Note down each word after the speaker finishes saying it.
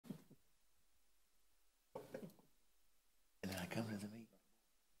come to the meeting.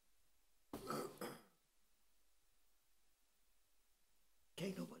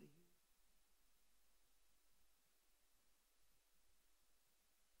 Can't nobody.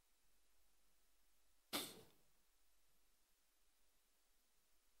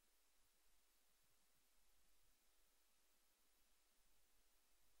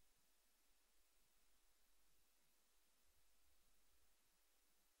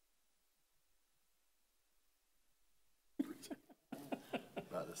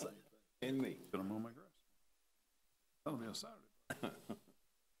 About the same thing. And me. Gonna mow my grass. That'll be a Saturday.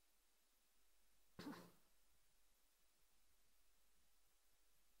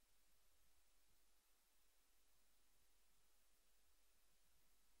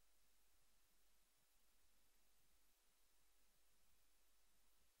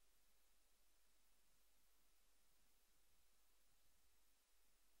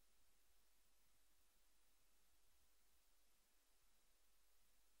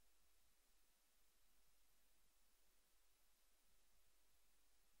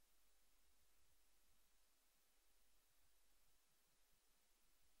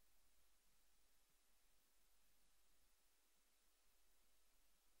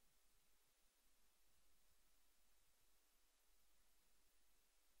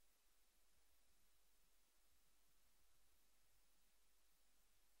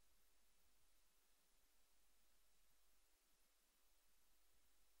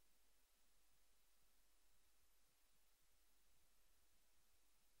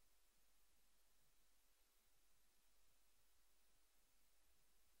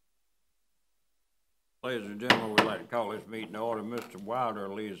 Ladies and gentlemen, we'd like to call this meeting to order. Mr. Wilder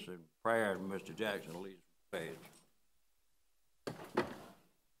leads in prayer and Mr. Jackson leads in pledge.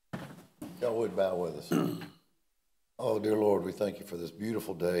 Y'all would bow with us. Oh, dear Lord, we thank you for this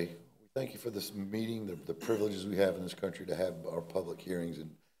beautiful day. We thank you for this meeting, the privileges we have in this country to have our public hearings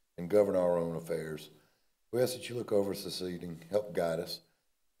and govern our own affairs. We ask that you look over us this evening, help guide us.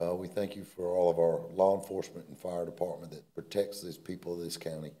 We thank you for all of our law enforcement and fire department that protects these people of this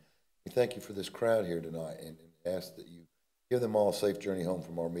county. We thank you for this crowd here tonight and ask that you give them all a safe journey home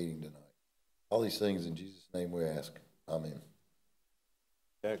from our meeting tonight. All these things in Jesus' name we ask. Amen.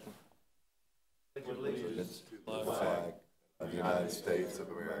 Jackson. Allegiance to the flag of the United States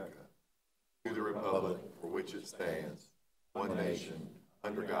of America, to the republic for which it stands, one nation,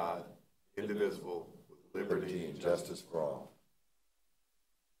 under God, indivisible, with liberty and justice for all.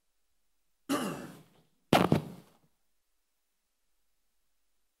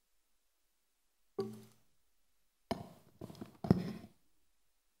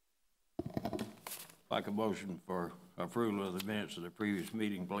 Like a motion for approval of the minutes of the previous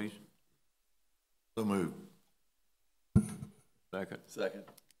meeting, please. So moved. Second. Second.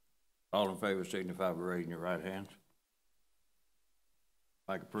 All in favor signify by raising your right hands.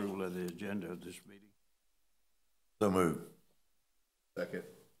 Like approval of the agenda of this meeting. So moved. Second.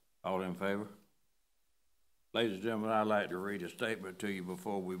 All in favor? Ladies and gentlemen, I'd like to read a statement to you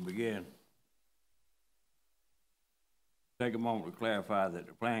before we begin. Take a moment to clarify that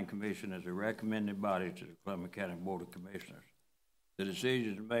the Planning Commission is a recommending body to the Columbia County Board of Commissioners. The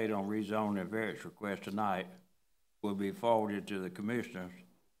decisions made on rezoning and variance request tonight will be forwarded to the Commissioners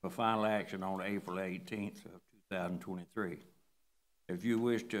for final action on April 18th of 2023. If you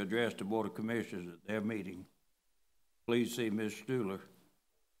wish to address the Board of Commissioners at their meeting, please see Ms. Stuhler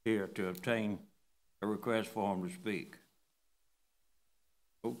here to obtain a request form to speak.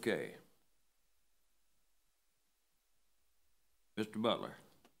 Okay. Mr. Butler.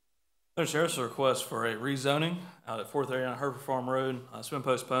 There's a request for a rezoning out at 439 Hereford Farm Road. It's been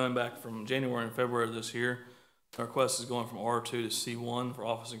postponed back from January and February of this year. The request is going from R2 to C1 for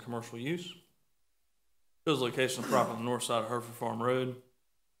office and commercial use. Shows the location of the property on the north side of Hereford Farm Road.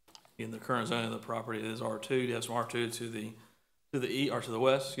 In the current zoning of the property is R2. You have some R2 to the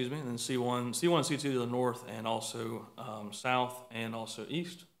west, excuse me, and then C1 and C2 to the north and also south and also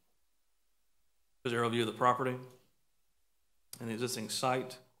east. There's an aerial view of the property and the existing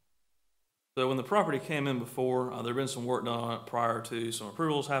site. So when the property came in before, there had been some work done on it prior to some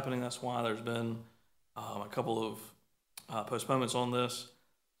approvals happening. That's why there's been a couple of postponements on this.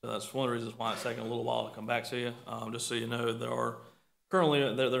 So that's one of the reasons why it's taking a little while to come back to you. Just so you know, there are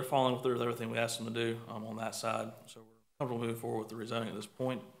currently they're following through with everything we asked them to do on that side. So we're comfortable moving forward with the rezoning at this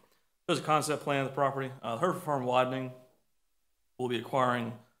point. There's a concept plan of the property. The Hereford Farm widening will be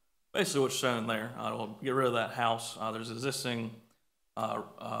acquiring basically what's shown there. We'll get rid of that house. There's existing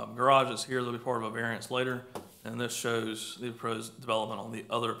garages here that'll be part of a variance later, and this shows the proposed development on the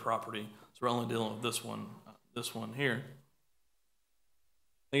other property. So we're only dealing with this one here.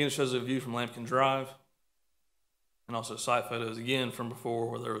 Again, it shows a view from Lampkin Drive. and also site photos, again, from before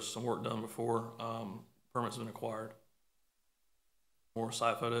where there was some work done before permits have been acquired. More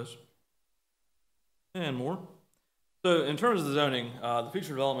site photos. And more. So in terms of the zoning, the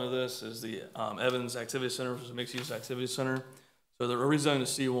future development of this is the Evans Activity Center, which is a mixed-use activity center. So the rezone to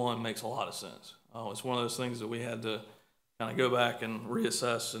C1 makes a lot of sense. It's one of those things that we had to kind of go back and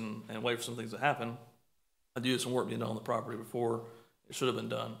reassess and wait for some things to happen. I do some work being done on the property before it should have been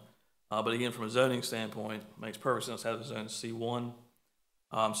done. But again, from a zoning standpoint, it makes perfect sense to have the zone to C1.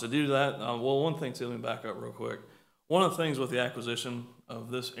 So due to that, well, one thing too, let me back up real quick. One of the things with the acquisition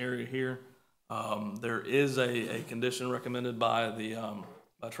of this area here, there is a condition recommended by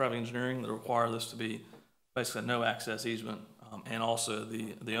by traffic engineering that require this to be basically a no access easement. And also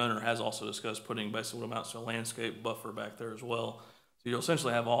the owner has also discussed putting basically what amounts to a landscape buffer back there as well. So you'll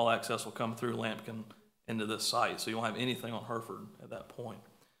essentially have all access will come through Lampkin into this site. So you won't have anything on Hereford at that point.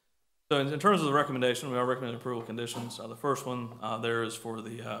 So in terms of the recommendation, we are recommending approval conditions. The first one there is for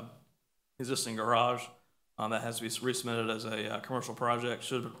the existing garage. That has to be resubmitted as a commercial project.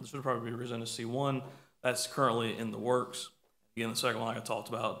 Should probably be rezoned to C1. That's currently in the works. Again, the second one like I talked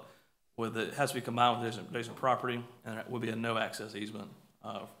about, with it has to be combined with adjacent property, and it would be a no access easement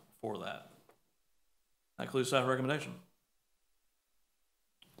for that. That concludes staff recommendation.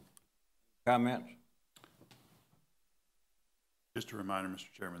 Comments? Just a reminder,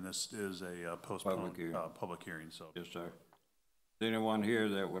 Mr. Chairman, this is a postponed public hearing, so. Yes, sir. Is anyone here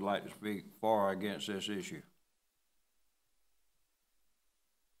that would like to speak for or against this issue?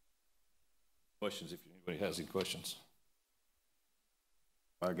 Questions, if anybody has any questions.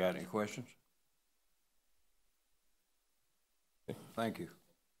 I got any questions? Okay. Thank you.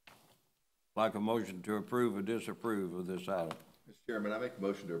 Like a motion to approve or disapprove of this item. Mr. Chairman, I make a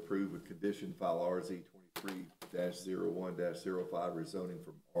motion to approve with condition file RZ 23-01-05 rezoning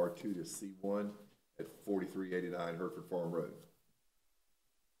from R2 to C1 at 4389 Hereford Farm Road.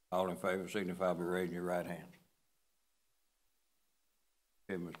 All in favor signify by raising your right hand.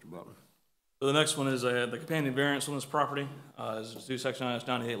 Okay, Mr. Butler. So the next one is the companion variance on this property. Is due section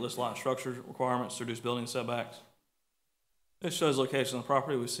IS-98 list lot structure requirements to reduce building setbacks. This shows location of the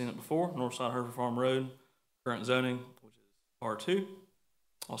property. We've seen it before, north side of Hereford Farm Road, current zoning, which is R2.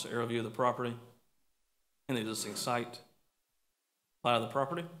 Also aerial view of the property and the existing site, plat of the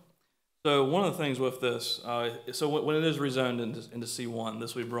property. So one of the things with this, so when it is rezoned into C1,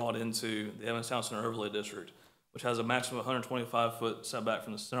 this will be brought into the Evans Town Center Overlay District, which has a maximum of 125-foot setback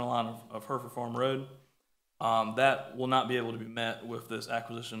from the center line of Hereford Farm Road. That will not be able to be met with this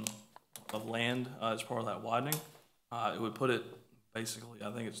acquisition of land as part of that widening. It would put it basically,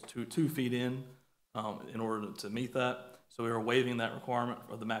 I think it's two feet in order to meet that. So we are waiving that requirement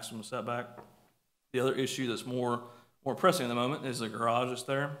for the maximum setback. The other issue that's more pressing at the moment is the garage that's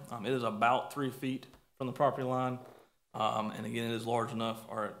there. It is about 3 feet from the property line. And again, it is large enough,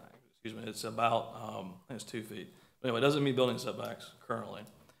 or excuse me, it's about, I think it's 2 feet. But anyway, it doesn't meet building setbacks currently.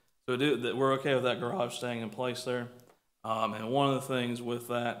 So we're okay with that garage staying in place there. And one of the things with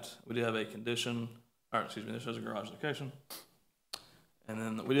that, we do have a condition, or excuse me, this shows a garage location. And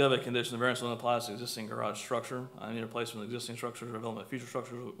then we do have a condition, the variance only applies to existing garage structure. Any replacement of existing structures or development of future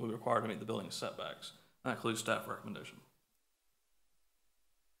structures will be required to meet the building setbacks. That includes staff recommendation.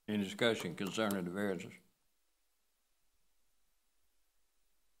 Any discussion concerning the variances?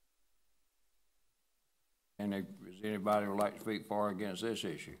 And is anybody would like to speak for or against this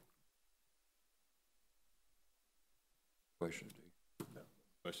issue? Questions? No.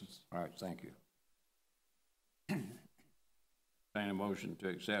 Questions? All right, thank you. Entertain a motion to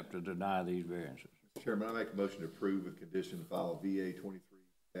accept or deny these variances. Mr. Chairman, I make a motion to approve with condition file VA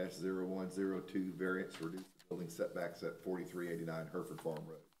 23-0102 variance to reduce the building setbacks at 4389 Hereford Farm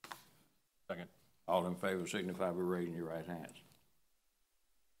Road. Second. All in favor signify by raising your right hands.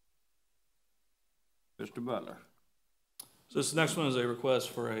 Mr. Butler. So this next one is a request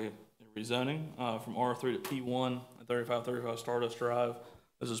for a rezoning from R3 to P1 at 3535 Stardust Drive.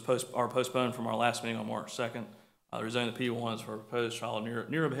 This is postponed from our last meeting on March 2nd. The rezoning to P1 is for a proposed child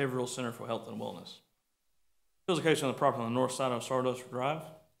neuro behavioral center for health and wellness. This location on the property on the north side of Stardust Drive.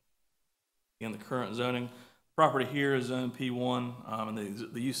 Again, the current zoning. Property here is zone P1, and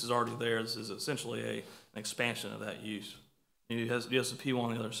the use is already there. This is essentially an expansion of that use. It has the P1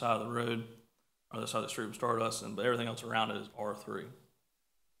 on the other side of the road, or the other side of the street from Stardust, but everything else around it is R3.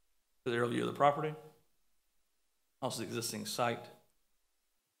 The aerial view of the property, also the existing site,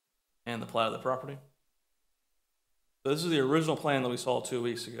 and the plat of the property. So this is the original plan that we saw 2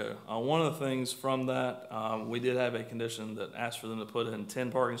 weeks ago. One of the things from that, we did have a condition that asked for them to put in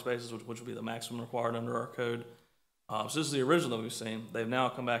 10 parking spaces, which would be the maximum required under our code. So this is the original that we've seen. They've now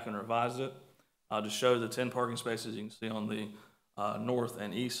come back and revised it. to show the 10 parking spaces you can see on the north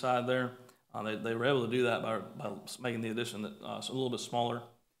and east side there. They were able to do that by making the addition that a little bit smaller.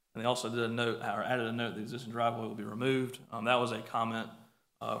 And they also did a note, or added a note, the existing driveway will be removed. That was a comment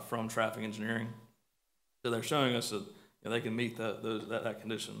from traffic engineering. So they're showing us that they can meet that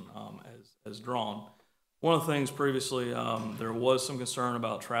condition as drawn. One of the things previously, there was some concern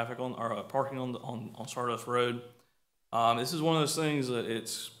about traffic or parking on Stardust Road. This is one of those things that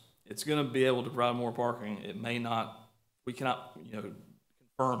it's going to be able to provide more parking. It may not. We cannot,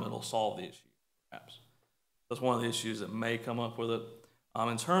 confirm it'll solve the issue. Perhaps that's one of the issues that may come up with it.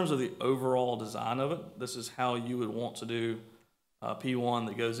 In terms of the overall design of it, this is how you would want to do P1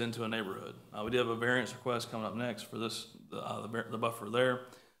 that goes into a neighborhood. We do have a variance request coming up next for this the buffer there.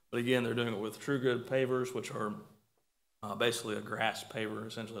 But again, they're doing it with True Good pavers, which are basically a grass paver.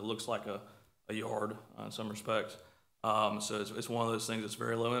 Essentially, it looks like a yard in some respects. So it's one of those things that's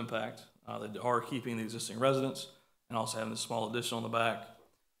very low impact. They are keeping the existing residents and also having this small addition on the back.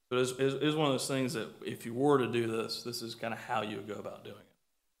 So it is one of those things that if you were to do this, this is kind of how you would go about doing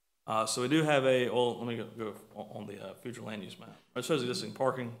it. So we do have let me go on the future land use map. It shows existing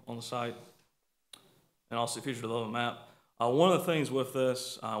parking on the site and also future development map. One of the things with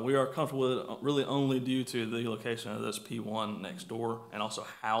this, we are comfortable with it really only due to the location of this P1 next door and also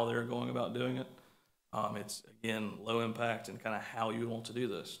how they're going about doing it. It's, again, low impact and kind of how you want to do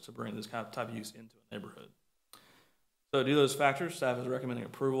this to bring this kind of type of use into a neighborhood. So due to those factors, staff is recommending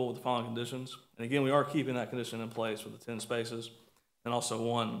approval with the following conditions. And again, we are keeping that condition in place with the 10 spaces and also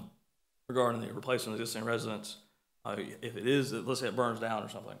one regarding the replacement of existing residents. If it is, let's say it burns down or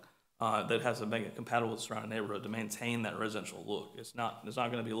something, that has to make it compatible with the surrounding neighborhood to maintain that residential look. It's not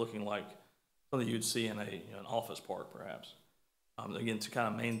going to be looking like something you'd see in an office park, perhaps. Again, to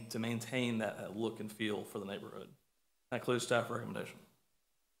kind of maintain that look and feel for the neighborhood. That includes staff recommendation.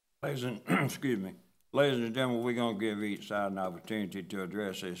 Ladies and gentlemen, we're going to give each side an opportunity to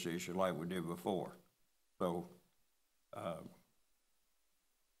address this issue like we did before. So,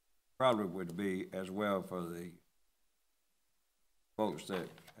 probably would be as well for the folks that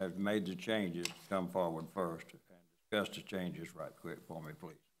have made the changes to come forward first and discuss the changes right quick for me,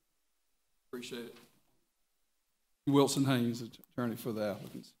 please. Appreciate it. Wilson Haynes, attorney for the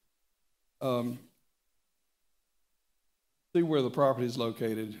applicants. See where the property is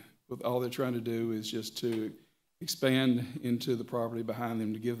located. All they're trying to do is just to expand into the property behind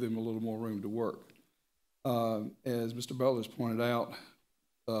them to give them a little more room to work. As Mr. Butler's pointed out,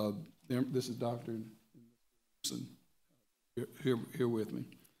 this is Dr. Wilson here with me.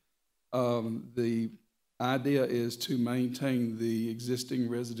 The idea is to maintain the existing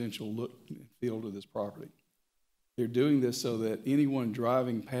residential look and feel to this property. They're doing this so that anyone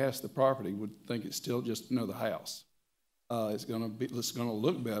driving past the property would think it's still just another house. It's going to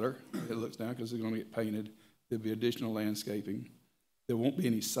look better. It looks now because it's going to get painted. There'll be additional landscaping. There won't be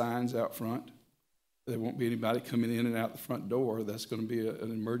any signs out front. There won't be anybody coming in and out the front door. That's going to be an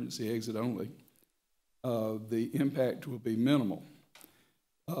emergency exit only. The impact will be minimal.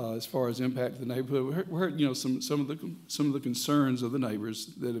 As far as impact to the neighborhood, we heard some of the concerns of the neighbors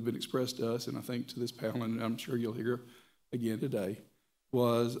that have been expressed to us, and I think to this panel, and I'm sure you'll hear again today,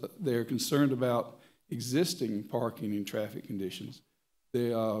 was they're concerned about existing parking and traffic conditions.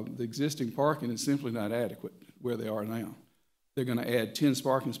 The existing parking is simply not adequate where they are now. They're going to add 10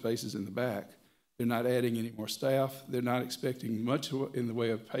 parking spaces in the back. They're not adding any more staff. They're not expecting much in the way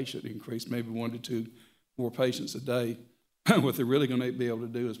of patient increase, maybe 1 to 2 more patients a day. What they're really going to be able to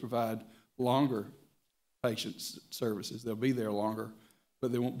do is provide longer patient services. They'll be there longer,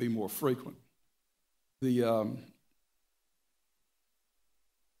 but they won't be more frequent. The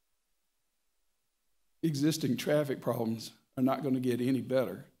existing traffic problems are not going to get any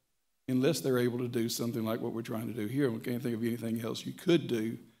better unless they're able to do something like what we're trying to do here. We can't think of anything else you could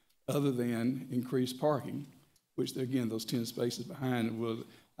do other than increase parking, which, again, those 10 spaces behind will,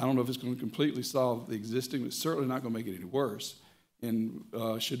 I don't know if it's going to completely solve the existing, but it's certainly not going to make it any worse and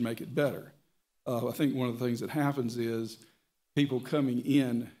should make it better. I think one of the things that happens is people coming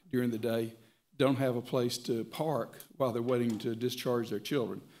in during the day don't have a place to park while they're waiting to discharge their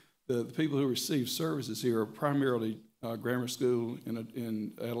children. The people who receive services here are primarily grammar school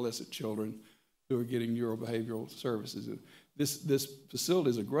and adolescent children who are getting neurobehavioral services. This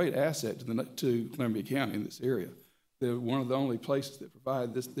facility is a great asset to Columbia County in this area. They're one of the only places that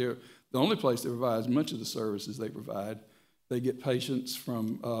provide this. They're the only place that provides much of the services they provide. They get patients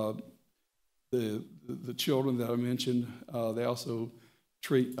from the children that I mentioned. They also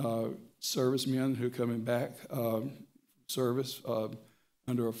treat servicemen who are coming back service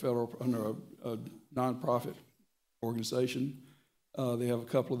under a nonprofit organization. They have a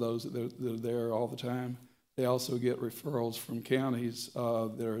couple of those that are there all the time. They also get referrals from counties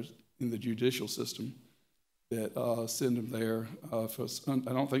that are in the judicial system that send them there. I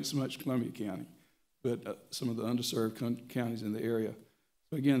don't think so much Columbia County, but some of the underserved counties in the area.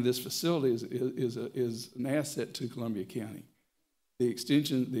 So again, this facility is an asset to Columbia County. The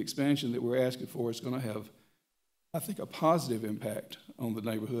expansion that we're asking for is going to have, I think, a positive impact on the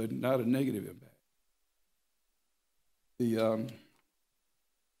neighborhood, not a negative impact.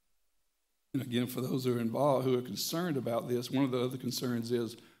 And again, for those who are involved, who are concerned about this, one of the other concerns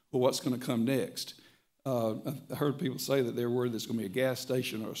is, well, what's going to come next? I heard people say that they're worried there's going to be a gas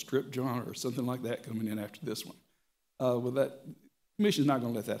station or a strip joint or something like that coming in after this one. Well, the commission's not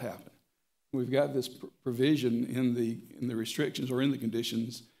going to let that happen. We've got this provision in the restrictions or in the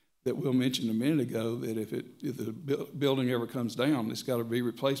conditions that Will mentioned a minute ago, that if the building ever comes down, it's got to be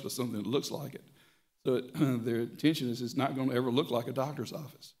replaced with something that looks like it. So their intention is it's not going to ever look like a doctor's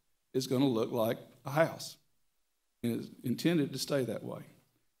office. It's going to look like a house. And it's intended to stay that way.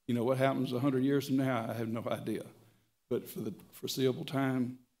 You know, what happens 100 years from now, I have no idea. But for the foreseeable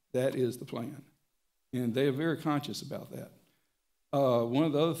time, that is the plan. And they are very conscious about that. One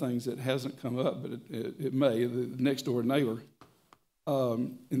of the other things that hasn't come up, but it may, the next door neighbor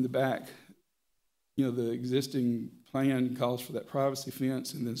in the back, you know, the existing plan calls for that privacy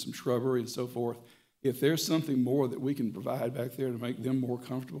fence and then some shrubbery and so forth. If there's something more that we can provide back there to make them more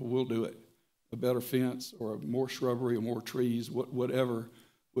comfortable, we'll do it. A better fence or more shrubbery or more trees, whatever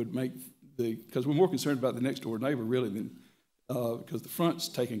would make because we're more concerned about the next door neighbor really than, because the front's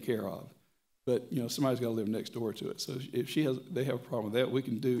taken care of. But, you know, somebody's got to live next door to it. So if they have a problem with that, we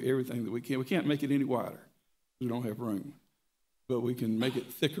can do everything that we can. We can't make it any wider. We don't have room. But we can make it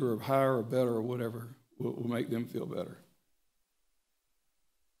thicker or higher or better or whatever will make them feel better.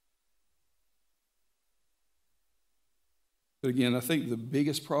 But again, I think the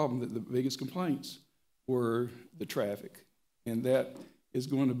biggest problem, the biggest complaints were the traffic. And that is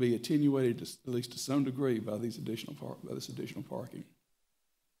going to be attenuated at least to some degree by this additional parking.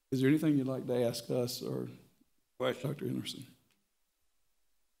 Is there anything you'd like to ask us or Dr. Henderson?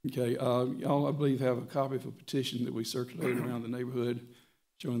 Okay, y'all, I believe, have a copy of a petition that we circulated around the neighborhood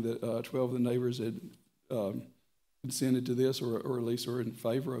showing that 12 of the neighbors had consented to this or at least are in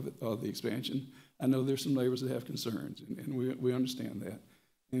favor of the expansion. I know there's some neighbors that have concerns, and we understand that.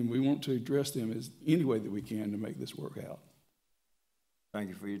 And we want to address them as any way that we can to make this work out. Thank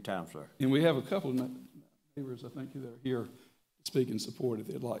you for your time, sir. And we have a couple of neighbors, I think, that are here to speak in support if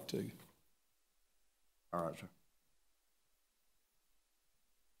they'd like to. All right, sir.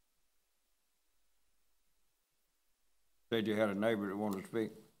 Said you had a neighbor that wanted to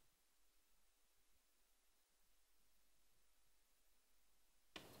speak.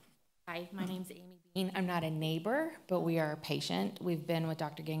 Hi, my name's Amy Bean. I'm not a neighbor, but we are a patient. We've been with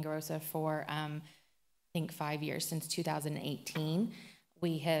Dr. Gangarosa for, I think, 5 years, since 2018.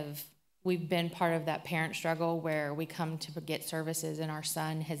 We've been part of that parent struggle where we come to get services, and our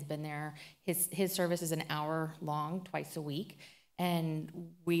son has been there. His service is an hour long, twice a week, and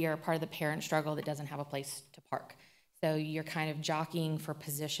we are part of the parent struggle that doesn't have a place to park. So you're kind of jockeying for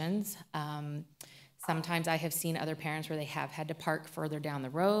positions. Sometimes I have seen other parents where they have had to park further down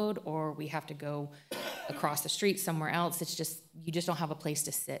the road, or we have to go across the street somewhere else. It's just, you just don't have a place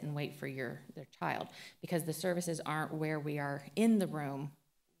to sit and wait for their child because the services aren't where we are in the room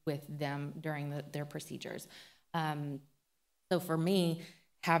with them during their procedures. So for me,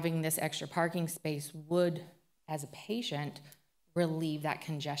 having this extra parking space would, as a patient, relieve that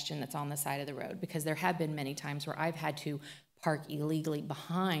congestion that's on the side of the road, because there have been many times where I've had to park illegally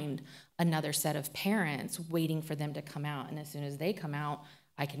behind another set of parents waiting for them to come out. And as soon as they come out,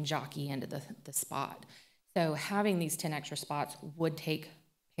 I can jockey into the spot. So having these 10 extra spots would take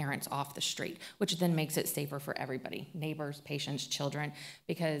parents off the street, which then makes it safer for everybody, neighbors, patients, children,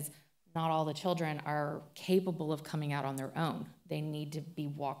 because not all the children are capable of coming out on their own. They need to be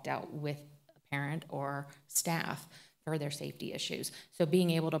walked out with a parent or staff for their safety issues. So being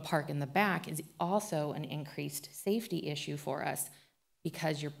able to park in the back is also an increased safety issue for us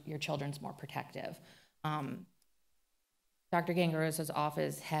because your children's more protective. Dr. Gangarosa's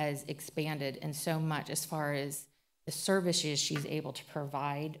office has expanded in so much as far as the services she's able to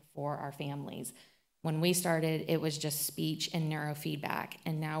provide for our families. When we started, it was just speech and neurofeedback,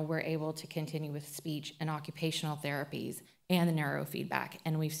 and now we're able to continue with speech and occupational therapies and the neurofeedback,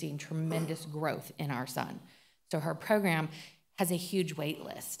 and we've seen tremendous growth in our son. So her program has a huge wait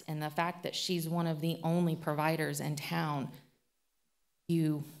list, and the fact that she's one of the only providers in town,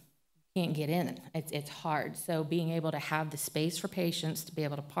 you can't get in. It's hard. So being able to have the space for patients to be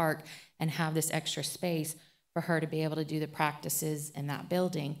able to park and have this extra space for her to be able to do the practices in that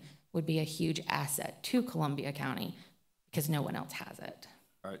building would be a huge asset to Columbia County because no one else has it.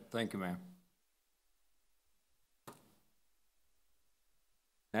 All right, thank you, ma'am.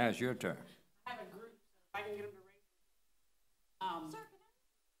 Now it's your turn. I have a group, so if I can get them to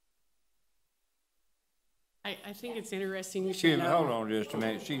raise. I think it's interesting you should Excuse me, know. hold on just a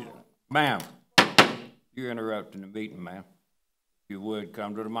minute. Ma'am, you're interrupting the meeting, ma'am. If you would,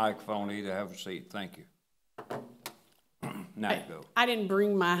 come to the microphone, either have a seat. Thank you. Now you go. I didn't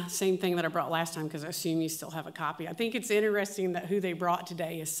bring my same thing that I brought last time because I assume you still have a copy. I think it's interesting that who they brought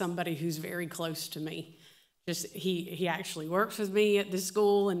today is somebody who's very close to me. Just he actually works with me at the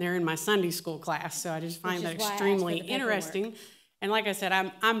school, and they're in my Sunday school class. So I just find that extremely interesting. And like I said,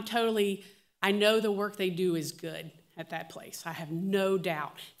 I know the work they do is good at that place. I have no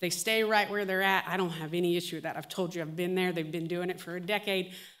doubt. If they stay right where they're at, I don't have any issue with that. I've told you I've been there. They've been doing it for a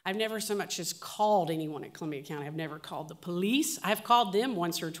decade. I've never so much as called anyone at Columbia County. I've never called the police. I've called them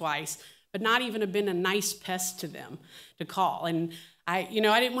once or twice, but not even have been a nice pest to them to call. And I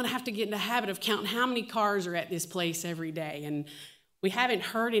didn't want to have to get in the habit of counting how many cars are at this place every day. And we haven't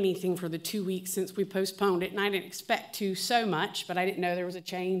heard anything for the 2 weeks since we postponed it, and I didn't expect to so much, but I didn't know there was a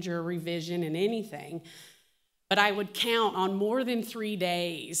change or a revision in anything. But I would count on more than 3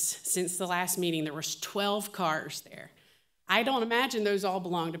 days since the last meeting, there was 12 cars there. I don't imagine those all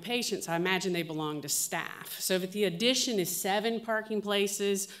belong to patients. I imagine they belong to staff. So if the addition is 7 parking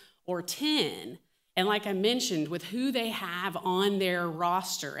places or 10, and like I mentioned, with who they have on their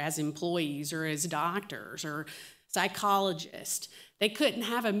roster as employees or as doctors or psychologists, they couldn't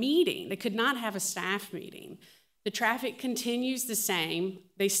have a meeting. They could not have a staff meeting. The traffic continues the same.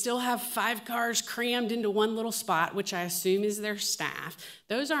 They still have 5 cars crammed into one little spot, which I assume is their staff.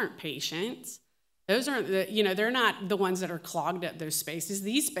 Those aren't patients. Those aren't they're not the ones that are clogged up those spaces.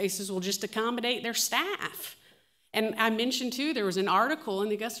 These spaces will just accommodate their staff. And I mentioned too, there was an article in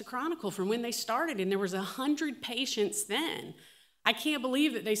the Augusta Chronicle from when they started, and there was 100 patients then. I can't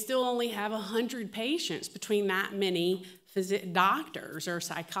believe that they still only have 100 patients between that many doctors or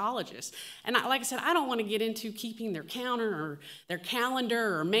psychologists. And like I said, I don't want to get into keeping their counter or their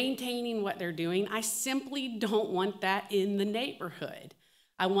calendar or maintaining what they're doing. I simply don't want that in the neighborhood.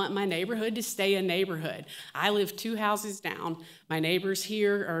 I want my neighborhood to stay a neighborhood. I live 2 houses down. My neighbors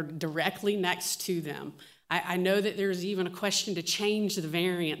here are directly next to them. I know that there's even a question to change the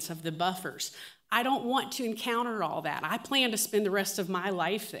variance of the buffers. I don't want to encounter all that. I plan to spend the rest of my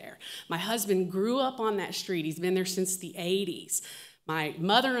life there. My husband grew up on that street. He's been there since the 80s. My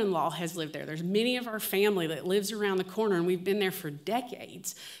mother-in-law has lived there. There's many of our family that lives around the corner, and we've been there for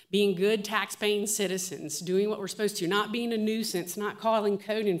decades, being good tax-paying citizens, doing what we're supposed to, not being a nuisance, not calling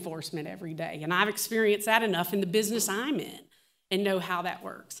code enforcement every day. And I've experienced that enough in the business I'm in and know how that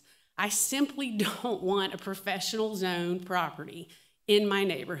works. I simply don't want a professional zone property in my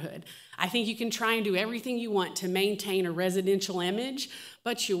neighborhood. I think you can try and do everything you want to maintain a residential image,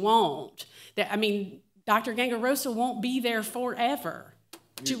 but you won't. Dr. Gangarosa won't be there forever.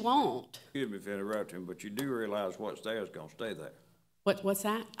 You won't. Excuse me for interrupting, but you do realize what's there is going to stay there. What's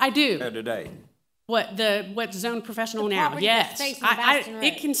that? I do. Today. What zone professional now? Yes.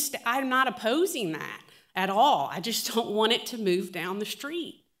 I'm not opposing that at all. I just don't want it to move down the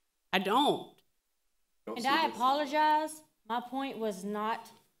street. I don't. And I apologize. My point was not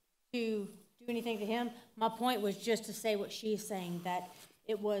to do anything to him. My point was just to say what she's saying, that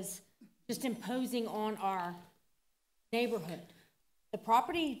it was just imposing on our neighborhood. The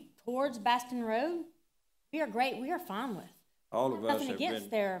property towards Baston Road, we are great. We are fine with. All of us have been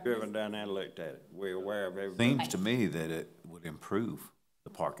driven down there and looked at it. We're aware of everything. Seems to me that it would improve the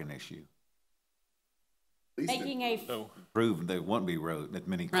parking issue. Prove there wouldn't be that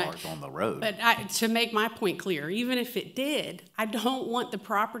many cars on the road. But to make my point clear, even if it did, I don't want the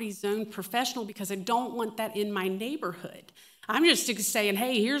property zoned professional because I don't want that in my neighborhood. I'm just saying,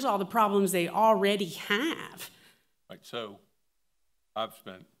 hey, here's all the problems they already have. Right, so I've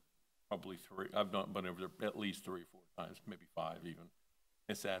spent probably I've been over there at least 3 or 4 times, maybe 5 even,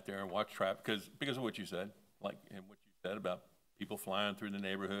 and sat there and watched traffic because of what you said, and what you said about people flying through the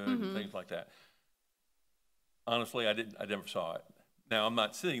neighborhood and things like that. Honestly, I never saw it. Now, I'm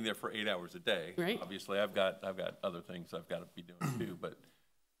not sitting there for 8 hours a day. Right. Obviously, I've got other things I've got to be doing too. But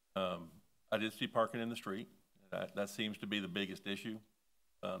I did see parking in the street. That seems to be the biggest issue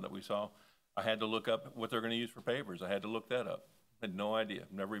that we saw. I had to look up what they're going to use for pavers. I had to look that up. Had no idea.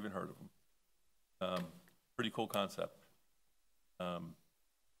 Never even heard of them. Pretty cool concept.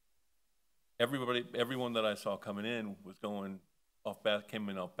 Everyone that I saw coming in was came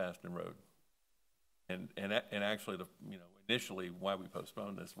in off Baston Road. And actually, initially why we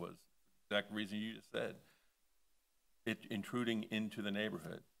postponed this was the exact reason you just said. it intruding into the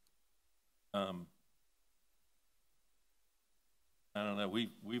neighborhood. I don't know,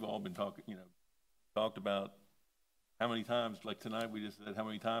 we've all been talking, talked about how many times, like tonight, we just said how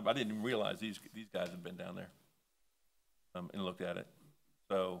many times. I didn't even realize these guys have been down there and looked at it.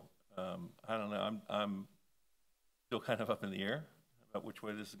 So, I don't know, I'm still kind of up in the air about which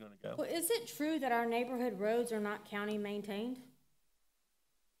way this is gonna go. Well, is it true that our neighborhood roads are not county maintained?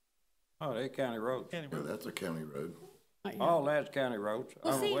 Oh, they're county roads. Yeah, that's a county road. All that's county roads. I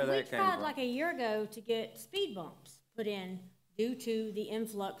Well, don't know see, where we that came tried from. like a year ago to get speed bumps put in due to the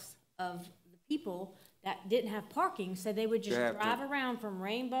influx of the people that didn't have parking, so they would just You have to- drive around from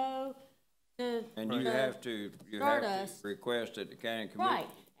Rainbow to. And you have to Stardust. request that the county commission. Right,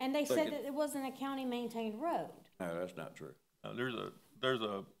 and they Look said at- that it wasn't a county maintained road. No, that's not true. There's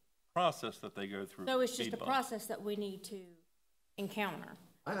a process that they go through. So it's just speed a bumps. process that we need to encounter.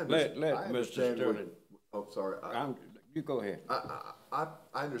 Let Mr. understand Sterling. Oh, sorry. You go ahead. I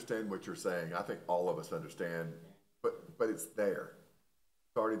understand what you're saying. I think all of us understand, but it's there.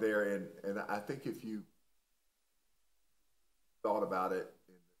 It's already there, and I think if you thought about it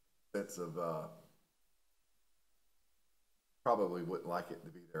in the sense of, probably wouldn't like it to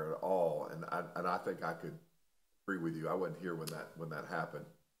be there at all, and I think I could agree with you. I wasn't here when that happened,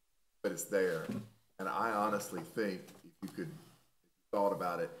 but it's there, and I honestly think if you thought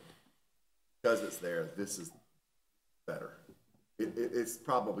about it, because it's there, this is better. It's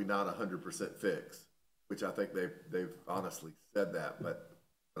probably not 100% fixed, which I think they've honestly said that, but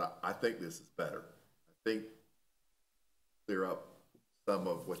I think this is better. I think clear up some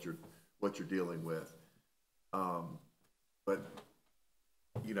of what you're dealing with. But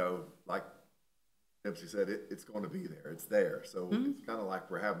like Dempsey said, it's going to be there. It's there. So it's kind of like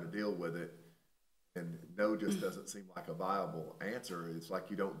we're having to deal with it. And no just doesn't seem like a viable answer. It's like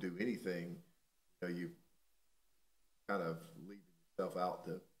you don't do anything. You kind of leave yourself out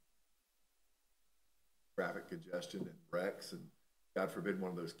to traffic congestion and wrecks, and God forbid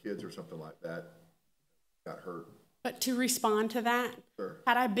one of those kids or something like that got hurt. But to respond to that, Sure.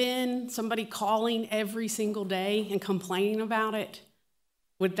 had I been somebody calling every single day and complaining about it,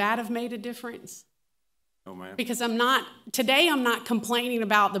 would that have made a difference? No, ma'am. Because I'm not complaining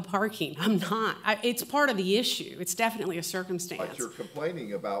about the parking. I'm not. It's part of the issue. It's definitely a circumstance. Like you're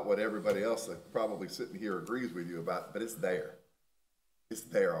complaining about what everybody else that probably sitting here agrees with you about, but it's there. It's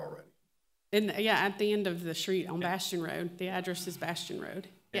there already. At the end of the street on Bastion Road. The address is Bastion Road.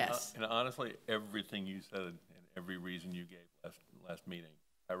 Yes. And honestly, everything you said and every reason you gave last meeting,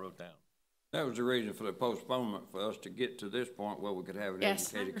 I wrote down. That was the reason for the postponement, for us to get to this point where we could have an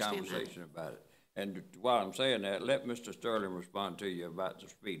Yes, I educated understand conversation about it. And while I'm saying that, let Mr. Sterling respond to you about the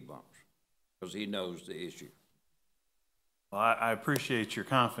speed bumps, because he knows the issue. Well, I appreciate your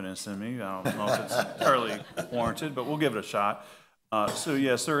confidence in me. I don't know if it's entirely warranted, but we'll give it a shot. So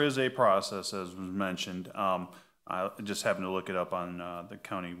yes, there is a process, as was mentioned. I just happened to look it up on the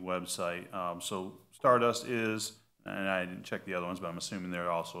county website. So Stardust is, and I didn't check the other ones, but I'm assuming they're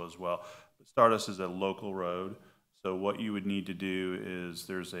also as well. But Stardust is a local road. So what you would need to do is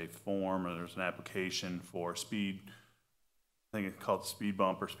there's a form or there's an application for speed, I think it's called speed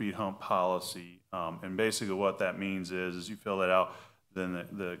bump or speed hump policy. And basically what that means is you fill that out, then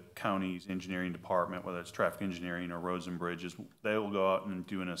the county's engineering department, whether it's traffic engineering or roads and bridges, they will go out and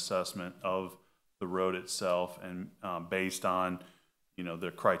do an assessment of the road itself. And based on,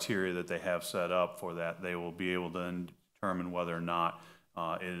 the criteria that they have set up for that, they will be able to then determine whether or not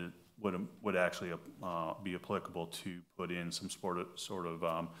it would actually be applicable to put in some sort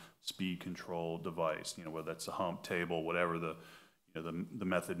of speed control device, whether that's a hump table, whatever the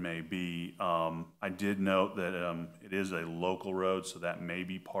method may be. I did note that it is a local road, so that may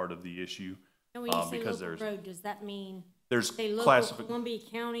be part of the issue. And when you say local road, does that mean there's a local Columbia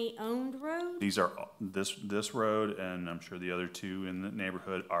County owned road? These are this road, and I'm sure the other two in the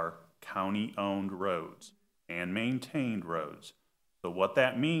neighborhood are county owned roads and maintained roads. So what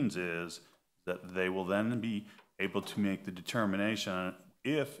that means is that they will then be able to make the determination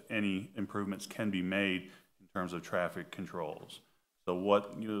if any improvements can be made in terms of traffic controls. So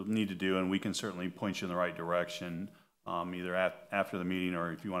what you'll need to do, and we can certainly point you in the right direction, either after the meeting,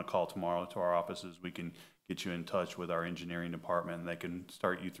 or if you want to call tomorrow to our offices, we can get you in touch with our engineering department and they can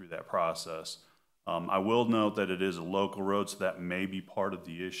start you through that process. I will note that it is a local road, so that may be part of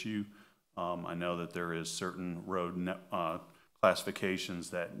the issue. I know that there is certain road classifications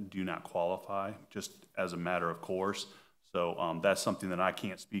that do not qualify, just as a matter of course. So that's something that I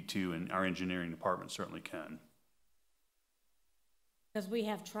can't speak to, and our engineering department certainly can. Because we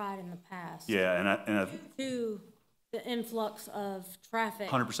have tried in the past. Yeah, and to the influx of traffic.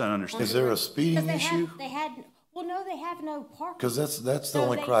 100% understand. Is there a speeding issue? Well, no, they have no parking. Because that's the So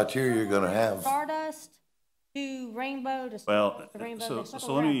only they- criteria you're gonna have. Stardust to Rainbow to Well, Stardust to Rainbow. so- they circle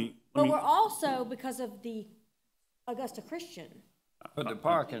so let around. me- But we're also, because of the Augusta Christian, But the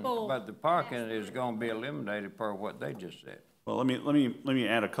parking is gonna be eliminated per what they just said. Well, let me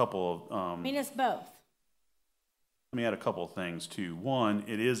add a couple of, I mean, it's both. let me add a couple of things too. One,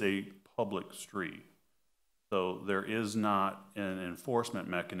 it is a public street. So there is not an enforcement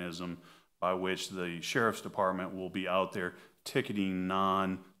mechanism by which the sheriff's department will be out there ticketing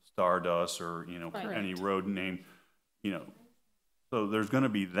non-Stardust or, you know, Right. any road name, you know. So there's gonna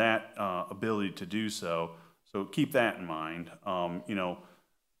be that, ability to do so. So keep that in mind. You know,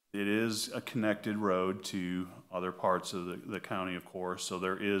 it is a connected road to other parts of the county, of course. So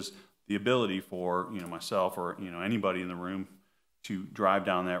there is the ability for, you know, myself or, you know, anybody in the room to drive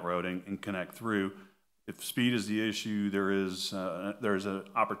down that road and connect through. If speed is the issue, there's an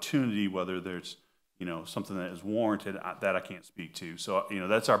opportunity, whether there's, you know, something that is warranted, that I can't speak to. So, you know,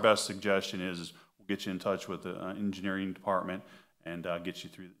 that's our best suggestion is we'll get you in touch with the engineering department and get you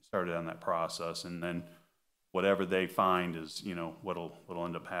started on that process. And then whatever they find is, you know, what'll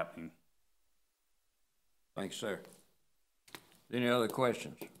end up happening. Thanks, sir. Any other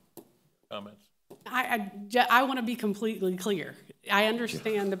questions? Comments? I want to be completely clear. I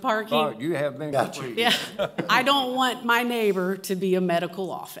understand the parking. Bart, you have been complete. Yeah, I don't want my neighbor to be a medical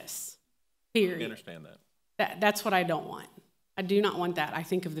office, I period. understand that. That's what I don't want. I do not want that. I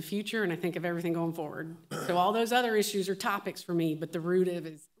think of the future and I think of everything going forward. So all those other issues are topics for me, but the root of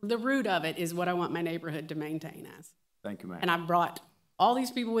it is what I want my neighborhood to maintain as. Thank you, ma'am. And I've brought all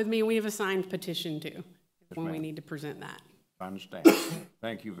these people with me, and we have a signed petition too, when we ma'am. need to present that. I understand.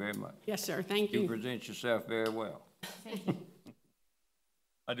 Thank you very much. Yes, sir. Thank You you. present yourself very well.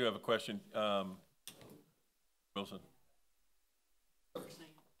 I do have a question. Wilson?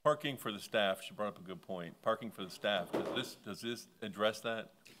 Parking for the staff, she brought up a good point. Parking for the staff, does this address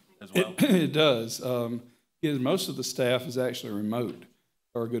that as well? It does. Most of the staff is actually remote,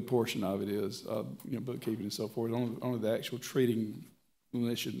 or a good portion of it is, you know, bookkeeping and so forth. Only the actual treating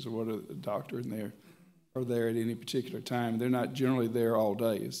clinicians or what a doctor in there are there at any particular time. They're not generally there all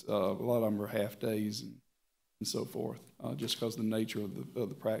days. A lot of them are half days and so forth, just because of the nature of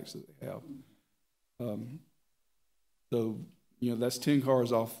the practice that they have. So, you know, that's 10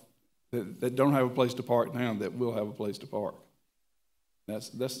 cars off that don't have a place to park now that will have a place to park.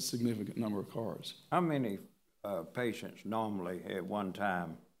 That's a significant number of cars. How many patients normally at one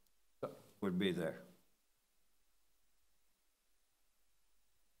time would be there?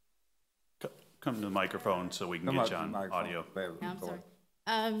 Come to the microphone so we can Come get up you to the on microphone. audio. I'm sorry.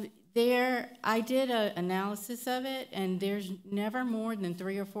 I did an analysis of it, and there's never more than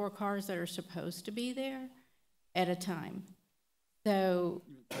 3 or 4 cars that are supposed to be there at a time. So,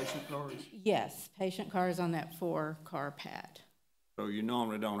 Patient cars? yes, patient cars on that 4-car pad So you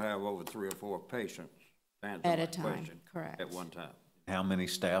normally don't have over 3 or 4 patients to answer at my a time, question correct. at one time. How many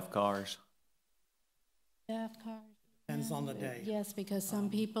staff cars? Staff cars? Depends on the day. Yes, because some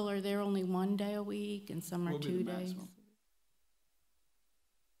people are there only 1 day a week, and some are What would be 2 the days. maximum?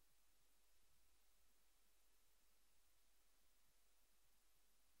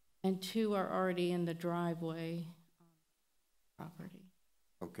 And 2 are already in the driveway property.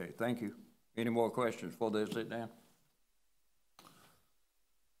 Okay, thank you. Any more questions before they sit down?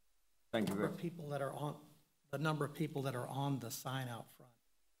 Thank you Number very of people that are on, the number of people that are on the sign out front.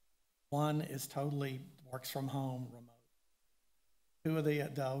 One is totally works from home, remote. 2 of the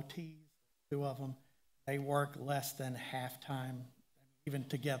OTs, 2 of them, they work less than half-time, even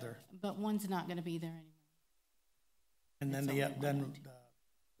together. But one's not gonna be there anymore. And then It's only one the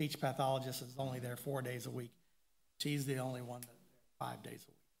speech pathologist is only there 4 days a week. She's the only one that's there 5 days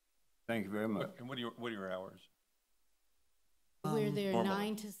a week. Thank you very much. And what are your hours? We're there Normally.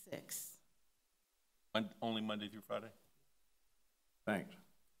 9 to 6. Only Monday through Friday? Thanks.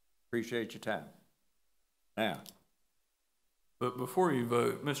 Appreciate your time. Now, But before you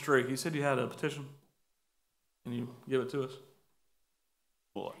vote, Ms. Drake, you said you had a petition? Can you give it to us?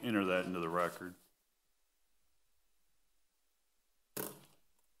 We'll enter that into the record.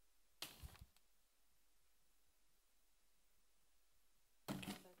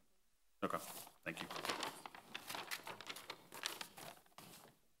 Okay, thank you.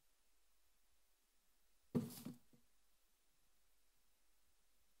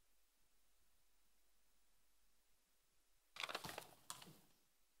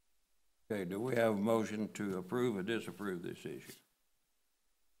 okay, do we have a motion to approve or disapprove this issue?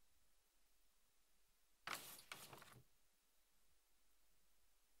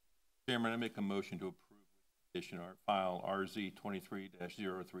 Chairman, I make a motion to approve petition or file RZ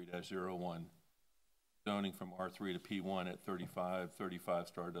 23-03-01 zoning from R3 to P1 at 3535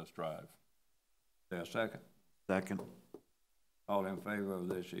 Stardust Drive. Is there a second? Second. All in favor of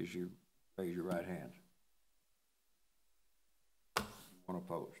this issue, raise your right hand. One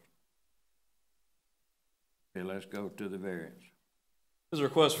opposed. Okay, let's go to the variance. This is a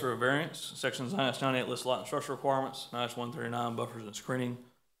request for a variance. Sections 9-98 lists lot and structure requirements. 9-139 buffers and screening.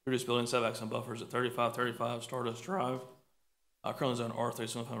 Reduce building setbacks and buffers at 3535 Stardust Drive. Currently zoned R3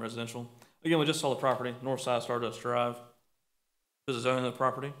 single-family residential. Again, we just saw the property, north side of Stardust Drive. This is zoning of the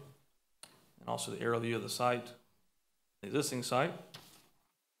property, and also the aerial view of the site, the existing site,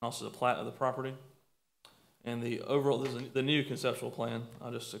 and also the plat of the property, and the overall. This is the new conceptual plan.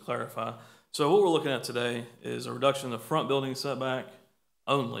 Just to clarify. So what we're looking at today is a reduction in the front building setback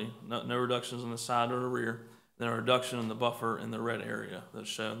only, no reductions on the side or the rear. Then a reduction in the buffer in the red area that's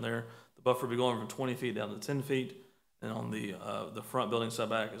shown there. The buffer will be going from 20 feet down to 10 feet. And on the front building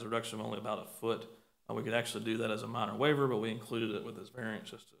setback is a reduction of only about a foot. We could actually do that as a minor waiver, but we included it with this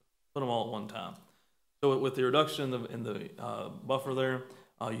variance just to put them all at one time. So with the reduction in the buffer there,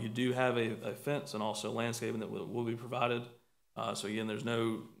 you do have a fence and also landscaping that will be provided. So again, there's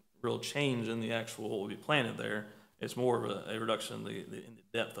no real change in the actual what will be planted there. It's more of a reduction in the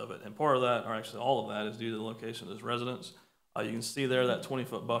depth of it. And part of that, or actually all of that, is due to the location of this residence. You can see there that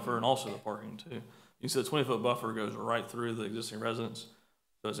 20-foot buffer and also the parking too. You can see the 20-foot buffer goes right through the existing residence,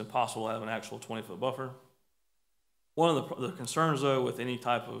 so it's impossible to have an actual 20-foot buffer. One of the concerns, though, with any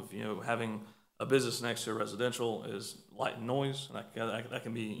type of, having a business next to a residential is light and noise. And that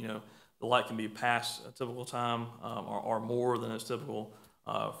can be, the light can be past a typical time or more than is typical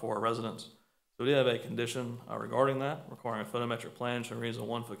for a residence. So we did have a condition regarding that, requiring a photometric plan showing reason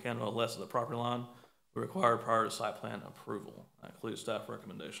 1-foot candle or less of the property line we required prior to site plan approval. That includes staff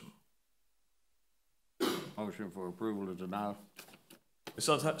recommendation. Motion for approval is denied. We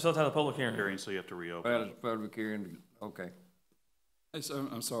still have a public hearing. So you have to reopen. Well, it's public hearing, okay. Hey, so,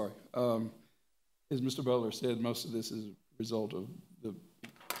 I'm sorry. As Mr. Butler said, most of this is a result of the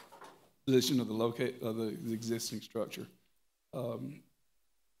position of the existing structure. A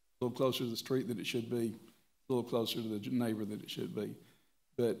little closer to the street than it should be, a little closer to the neighbor than it should be.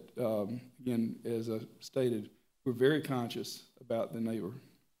 But again, as I stated, we're very conscious about the neighbors.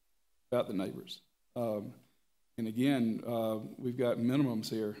 And again, we've got minimums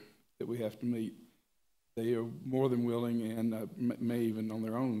here that we have to meet. They are more than willing and may even on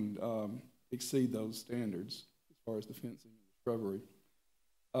their own exceed those standards as far as the fencing and the shrubbery.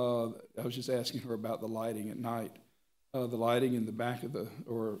 I was just asking her about the lighting at night. The lighting in the back of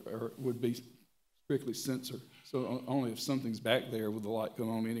or would be strictly sensor. So only if something's back there would the light come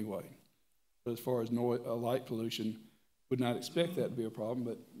on anyway. But as far as light pollution, would not expect that to be a problem,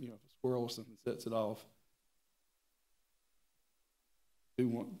 but if a squirrel or something sets it off, we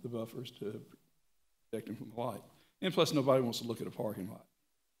want the buffers to protect them from the light. And plus, nobody wants to look at a parking lot.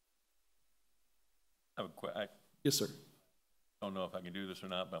 Yes, sir. I don't know if I can do this or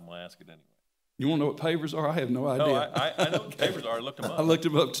not, but I'm going to ask it anyway. You want to know what pavers are? I have no idea. No, I know what pavers are. I looked them up. I looked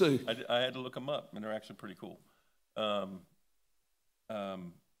them up too. I had to look them up, and they're actually pretty cool. I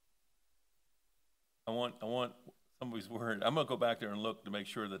want somebody's word. I'm going to go back there and look to make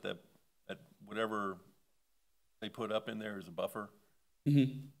sure that whatever they put up in there is a buffer.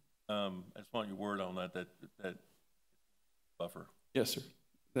 Mm-hmm. I just want your word on that buffer. Yes, sir.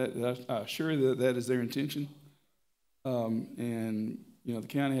 I assure you that is their intention. And the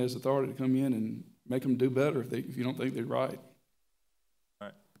county has authority to come in and make them do better if you don't think they're right. All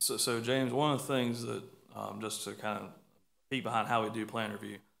right. So James, one of the things that just to kind of peek behind how we do plan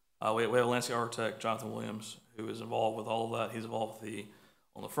review, we have a landscape architect, Jonathan Williams, who is involved with all of that. He's involved with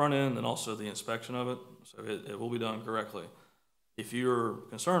on the front end and also the inspection of it. So it will be done correctly. If you're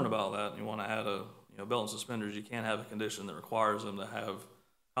concerned about that and you want to add a belt and suspenders, you can have a condition that requires them to have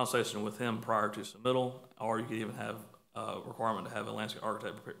consultation with him prior to submittal, or you could even have a requirement to have a landscape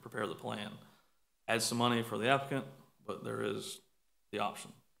architect prepare the plan. Add some money for the applicant, but there is the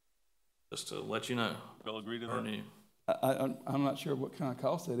option. Just to let you know. We'll agree to that. I'm not sure what kind of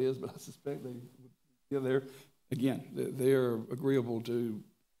cost that is, but I suspect they're agreeable to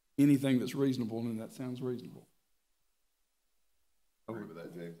anything that's reasonable, and that sounds reasonable. I agree with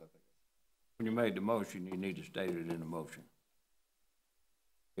that, James. I think. When you made the motion, you need to state it in the motion.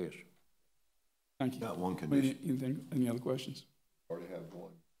 Yes. Thank you. Got one condition. Any other questions? Already have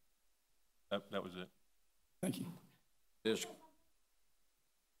one. That was it. Thank you. This.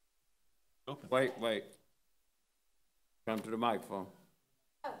 Open. Wait. Come to the microphone.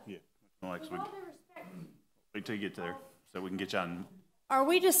 Yeah. Wait till you get there so we can get you on. Are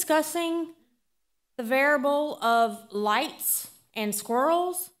we discussing the variable of lights and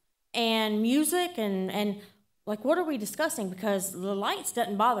squirrels? and music and like, what are we discussing? Because the lights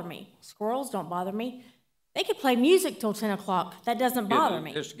doesn't bother me. Squirrels don't bother me. They could play music till 10 o'clock. That doesn't bother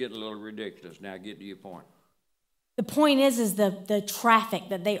me. This is getting a little ridiculous. Now get to your point. The point is the traffic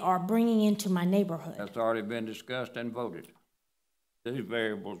that they are bringing into my neighborhood. That's already been discussed and voted. These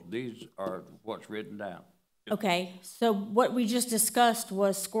variables, these are what's written down. Okay, so what we just discussed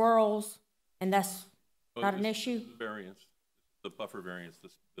was squirrels, and that's Well, not an it's issue? Variance, the buffer variance,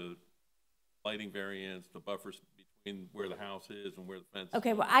 the lighting variance, the buffers between where the house is and where the fence is.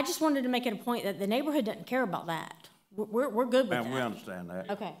 Okay, well, I just wanted to make it a point that the neighborhood doesn't care about that. We're good with And we that. understand that.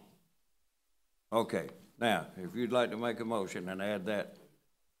 Okay. Okay, now, if you'd like to make a motion and add that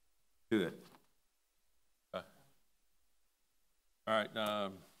to it. All right,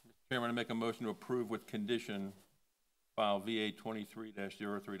 Mr. Chairman, I make a motion to approve with condition file VA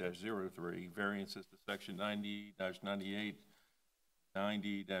 23-03-03, variances to section 90-98,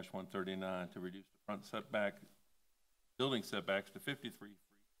 90-139 to reduce the front setback, building setbacks to 53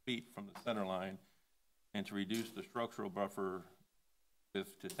 feet from the center line, and to reduce the structural buffer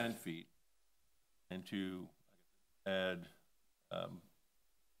width to 10 feet, and to add,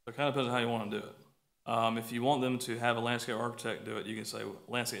 It kind of depends on how you want to do it. If you want them to have a landscape architect do it, you can say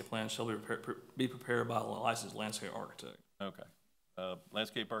landscape plan shall be prepared by a licensed landscape architect. okay.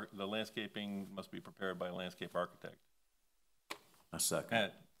 The landscaping must be prepared by a landscape architect A second.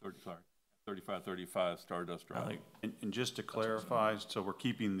 at 3535 Stardust I Drive. think And just to clarify, so we're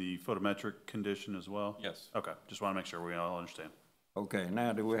keeping the photometric condition as well? Yes. Okay, just want to make sure we all understand. Okay,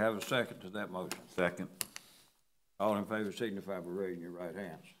 now do we have a second to that motion? Second. All in favor signify by raising your right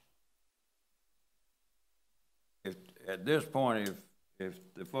hands. If, at this point, if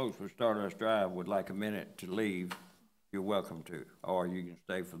the folks with Stardust Drive would like a minute to leave, you're welcome to, or you can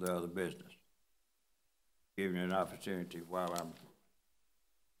stay for the other business. Giving you an opportunity while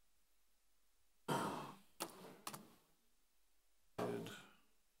I'm.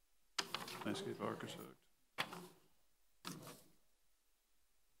 Landscape architect.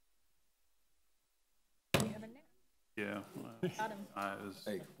 Yeah. I was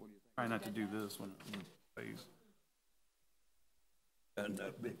Hey, what do you trying not to do this when phase. think?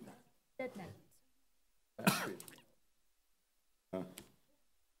 That big. Huh?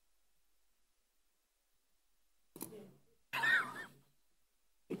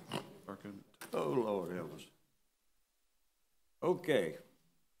 Oh, Lord help us. Okay.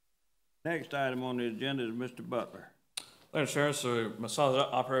 Next item on the agenda is Mr. Butler. Thank you, Sharon. So massage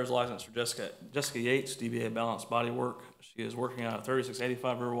operator's license for Jessica Yates, DBA Balanced Body Work. She is working out of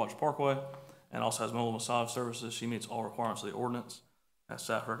 3685 Riverwatch Parkway and also has mobile massage services. She meets all requirements of the ordinance.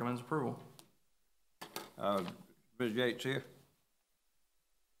 Staff recommends approval. Ms. Yates here?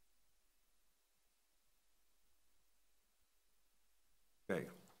 Okay.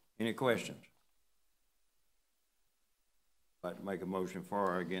 Any questions? Like to make a motion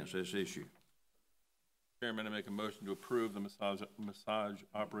for or against this issue? Chairman, I make a motion to approve the massage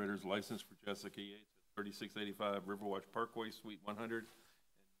operator's license for Jessica Yates at 3685 Riverwatch Parkway, Suite 100.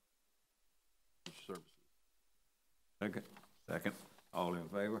 Services. Second. Second. All in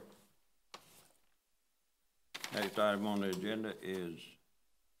favor? Next item on the agenda is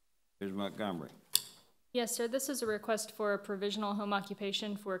Ms. Montgomery. Yes, sir. This is a request for a provisional home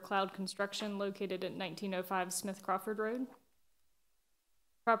occupation for Cloud Construction located at 1905 Smith Crawford Road.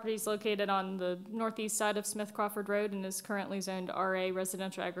 Property is located on the northeast side of Smith Crawford Road and is currently zoned RA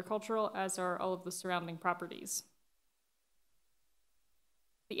Residential Agricultural, as are all of the surrounding properties.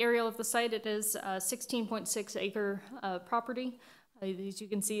 The aerial of the site, it is a 16.6 acre property. As you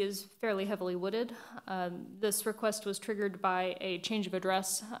can see, is fairly heavily wooded. This request was triggered by a change of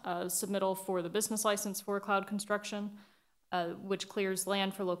address submittal for the business license for Cloud Construction, which clears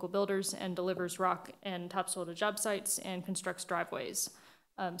land for local builders and delivers rock and topsoil to job sites and constructs driveways.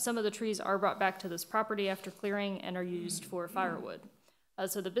 Some of the trees are brought back to this property after clearing and are used for firewood.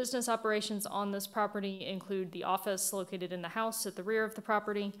 So the business operations on this property include the office located in the house at the rear of the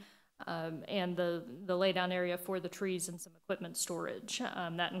property, and the laydown area for the trees and some equipment storage.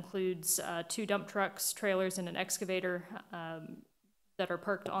 That includes 2 dump trucks, trailers, and an excavator that are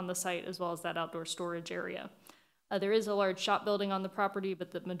parked on the site, as well as that outdoor storage area. There is a large shop building on the property,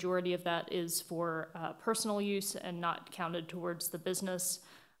 but the majority of that is for personal use and not counted towards the business.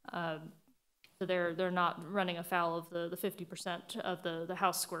 So they're not running afoul of the 50% of the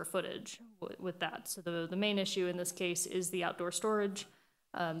house square footage with that. So the main issue in this case is the outdoor storage.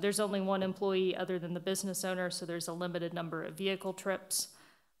 There's only one employee other than the business owner, so there's a limited number of vehicle trips.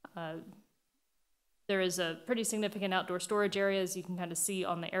 There is a pretty significant outdoor storage area, as you can kind of see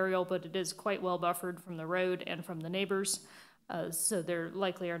on the aerial, but it is quite well buffered from the road and from the neighbors. So there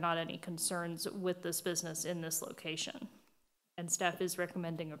likely are not any concerns with this business in this location. And staff is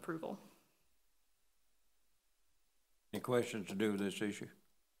recommending approval. Any questions to do with this issue?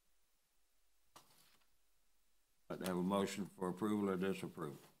 I have a motion for approval or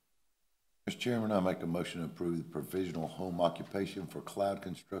disapproval. Mr. Chairman, I make a motion to approve the provisional home occupation for Cloud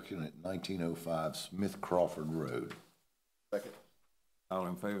Construction at 1905 Smith Crawford Road. Second. All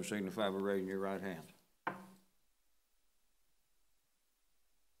in favor signify by raising your right hand.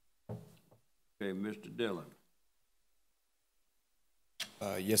 Okay, Mr. Dillon.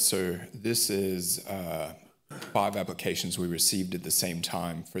 Yes, sir. This is 5 applications we received at the same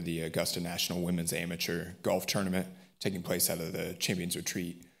time for the Augusta National Women's Amateur Golf Tournament taking place out of the Champions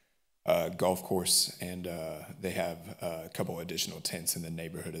Retreat golf course, and they have a couple additional tents in the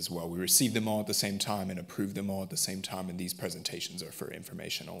neighborhood as well. We received them all at the same time and approved them all at the same time, and these presentations are for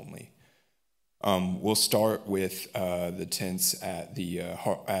information only. We'll start with the tents at the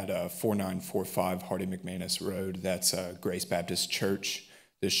at 4945 Hardy McManus Road. That's Grace Baptist Church.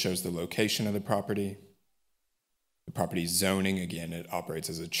 This shows the location of the property. The property's zoning, again, it operates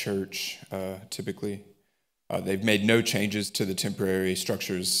as a church typically. They've made no changes to the temporary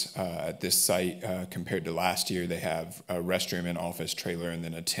structures at this site compared to last year. They have a restroom and office trailer and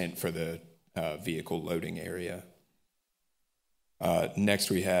then a tent for the vehicle loading area.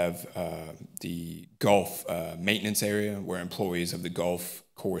 Next, we have the golf maintenance area where employees of the golf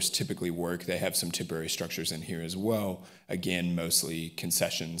course typically work. They have some temporary structures in here as well. Again, mostly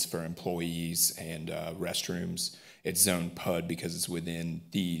concessions for employees and restrooms. It's zoned PUD because it's within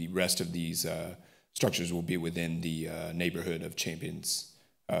the rest of these structures will be within the neighborhood of Champions.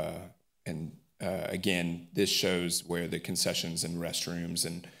 Again, this shows where the concessions and restrooms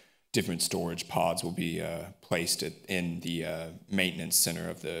and different storage pods will be placed in the maintenance center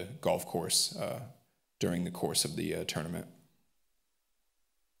of the golf course during the course of the tournament.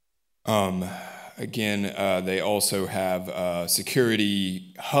 Again, they also have a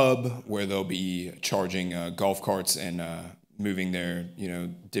security hub where they'll be charging golf carts and moving their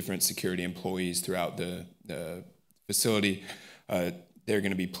different security employees throughout the facility. They're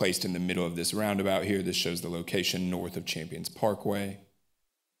going to be placed in the middle of this roundabout here. This shows the location north of Champions Parkway.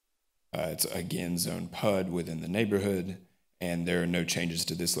 It's again zoned PUD within the neighborhood, and there are no changes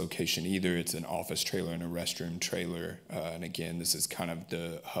to this location either. It's an office trailer and a restroom trailer, and again, this is kind of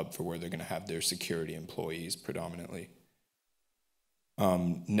the hub for where they're going to have their security employees predominantly.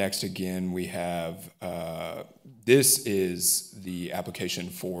 Next, again, we have, this is the application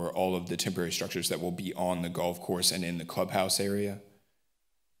for all of the temporary structures that will be on the golf course and in the clubhouse area.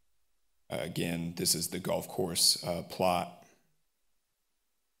 Again, this is the golf course plot.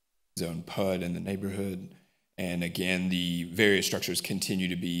 Zone PUD in the neighborhood. And again, the various structures continue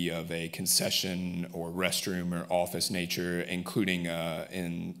to be of a concession or restroom or office nature, including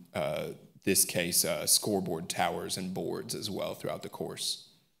in this case, scoreboard towers and boards as well throughout the course.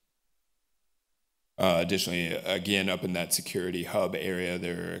 Additionally, again, up in that security hub area,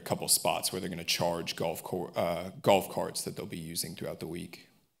 there are a couple spots where they're going to charge golf carts that they'll be using throughout the week.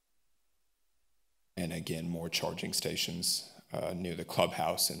 And again, more charging stations near the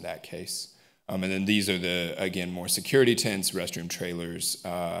clubhouse in that case. And then these are the, again, more security tents, restroom trailers,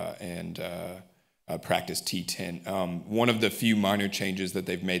 and a practice tee tent. One of the few minor changes that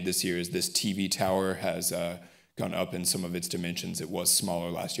they've made this year is this TV tower has gone up in some of its dimensions. It was smaller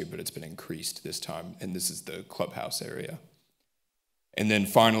last year, but it's been increased this time, and this is the clubhouse area. And then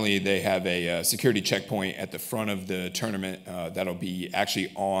finally, they have a security checkpoint at the front of the tournament that'll be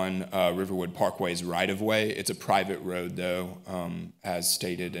actually on Riverwood Parkway's right-of-way. It's a private road, though, as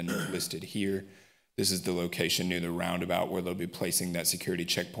stated and listed here. This is the location near the roundabout where they'll be placing that security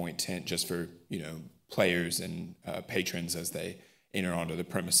checkpoint tent just for, players and patrons as they enter onto the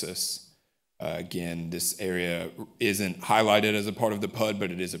premises. Again, this area isn't highlighted as a part of the PUD,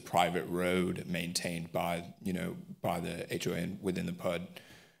 but it is a private road maintained by, by the HOA within the PUD.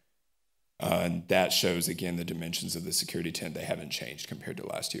 And that shows, again, the dimensions of the security tent. They haven't changed compared to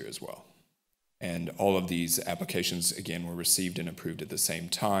last year as well. And all of these applications, again, were received and approved at the same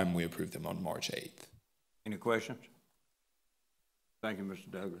time. We approved them on March 8th. Any questions? Thank you, Mr.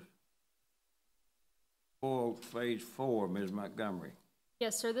 Douglas. For Phase 4, Ms. Montgomery.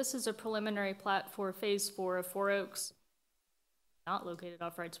 Yes, sir. This is a preliminary plat for Phase 4 of Four Oaks, not located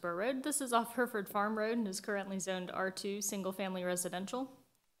off Wrightsboro Road. This is off Hereford Farm Road and is currently zoned R2, single-family residential.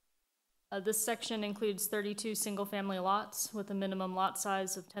 This section includes 32 single-family lots with a minimum lot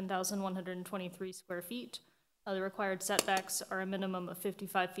size of 10,123 square feet. The required setbacks are a minimum of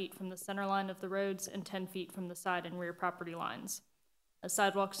 55 feet from the center line of the roads and 10 feet from the side and rear property lines.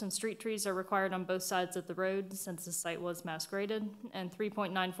 Sidewalks and street trees are required on both sides of the road since the site was mass graded, and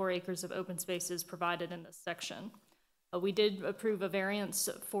 3.94 acres of open space is provided in this section. We did approve a variance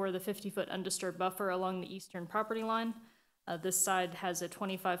for the 50-foot undisturbed buffer along the eastern property line. This side has a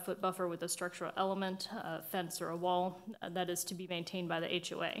 25-foot buffer with a structural element, a fence or a wall that is to be maintained by the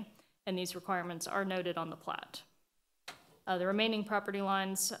HOA, and these requirements are noted on the plat. The remaining property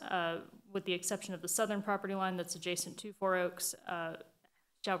lines, with the exception of the southern property line that's adjacent to Four Oaks,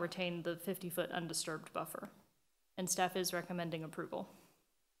 shall retain the 50-foot undisturbed buffer, and staff is recommending approval.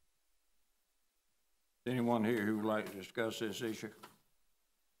 Anyone here who would like to discuss this issue?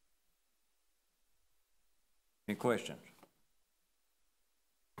 Any questions?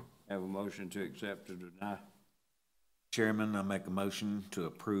 Have a motion to accept or deny? Chairman, I make a motion to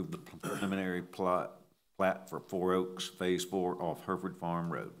approve the preliminary plat for Four Oaks, Phase 4 off Hereford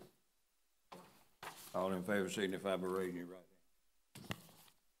Farm Road. All in favor signify by raising your right hand.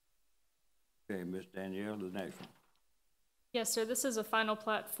 Okay, Ms. Danielle, the next one. Yes, sir. This is a final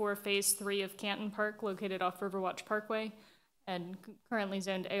plat for Phase 3 of Canton Park, located off Riverwatch Parkway, and currently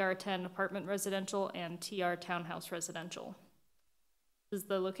zoned AR10 apartment residential and TR townhouse residential. This is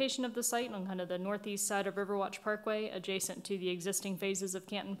the location of the site on kind of the northeast side of Riverwatch Parkway, adjacent to the existing phases of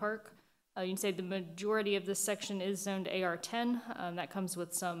Canton Park. You can say the majority of this section is zoned AR10. That comes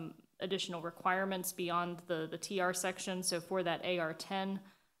with some additional requirements beyond the TR section. So for that AR10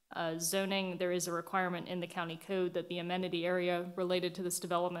 zoning, there is a requirement in the county code that the amenity area related to this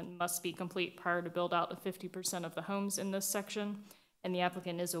development must be complete prior to build out of 50% of the homes in this section. And the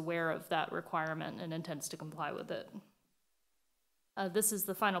applicant is aware of that requirement and intends to comply with it. This is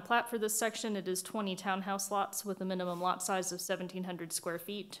the final plat for this section. It is 20 townhouse lots with a minimum lot size of 1,700 square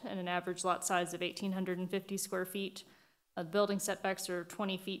feet and an average lot size of 1,850 square feet. Building setbacks are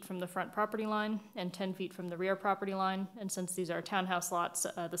 20 feet from the front property line and 10 feet from the rear property line. And since these are townhouse lots,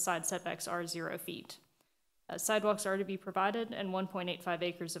 the side setbacks are 0 feet. Sidewalks are to be provided, and 1.85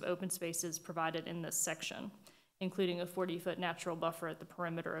 acres of open space is provided in this section, including a 40-foot natural buffer at the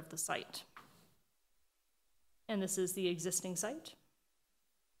perimeter of the site. And this is the existing site.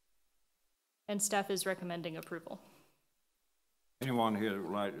 And staff is recommending approval. Anyone here that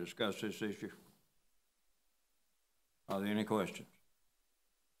would like to discuss this issue? Are there any questions?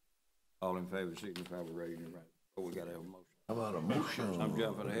 All in favor, signify by raising your right. Oh, we gotta have a motion. How about a motion? I'm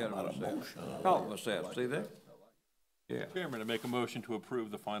jumping ahead of myself. Caught myself, see that? Yeah. Chairman, I make a motion to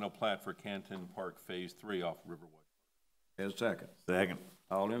approve the final plat for Canton Park Phase 3 off Riverwood. Here's a second. Second.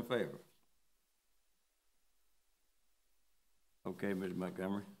 All in favor? Okay, Ms.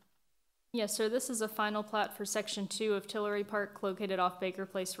 Montgomery. Yes, sir. This is a final plat for Section 2 of Tillery Park, located off Baker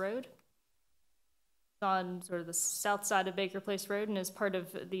Place Road. It's on sort of the south side of Baker Place Road and is part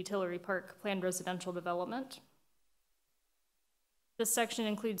of the Tillery Park planned residential development. This section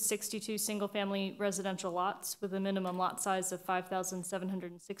includes 62 single-family residential lots with a minimum lot size of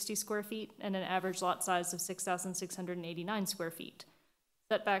 5,760 square feet and an average lot size of 6,689 square feet.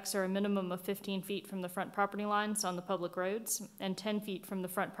 Setbacks are a minimum of 15 feet from the front property lines on the public roads and 10 feet from the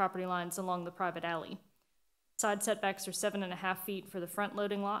front property lines along the private alley. Side setbacks are 7.5 feet for the front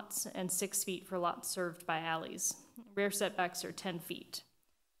loading lots and 6 feet for lots served by alleys. Rear setbacks are 10 feet.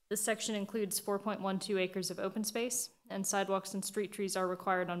 This section includes 4.12 acres of open space, and sidewalks and street trees are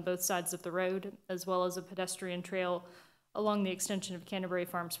required on both sides of the road, as well as a pedestrian trail along the extension of Canterbury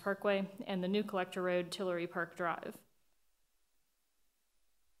Farms Parkway and the new collector road, Tillery Park Drive.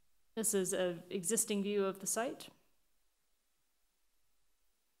 This is an existing view of the site.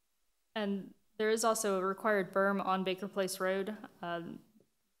 And there is also a required berm on Baker Place Road.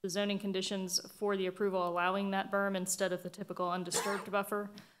 The zoning conditions for the approval allowing that berm instead of the typical undisturbed buffer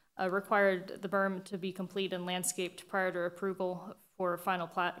required the berm to be complete and landscaped prior to approval for final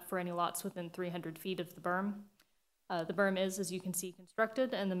plat for any lots within 300 feet of the berm. The berm is, as you can see,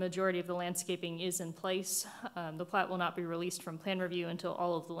 constructed, and the majority of the landscaping is in place. The plat will not be released from plan review until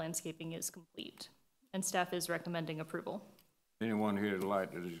all of the landscaping is complete, and staff is recommending approval. Anyone here would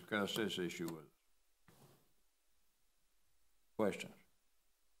like to discuss this issue with us? Questions?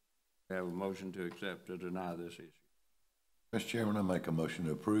 We have a motion to accept or deny this issue. Mr. Chairman, I make a motion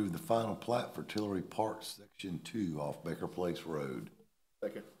to approve the final plat for Tillery Park, Section 2 off Baker Place Road.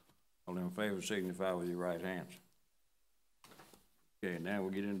 Second. All in favor signify with your right hands. Okay, now we'll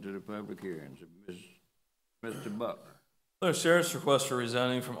get into the public hearings. Mr. Butler. The sheriff's request for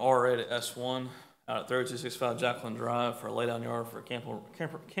rezoning from RA to S1 out at 3265 Jacqueline Drive for a laydown yard for a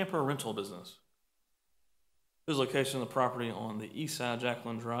camper rental business. This is location of the property on the east side of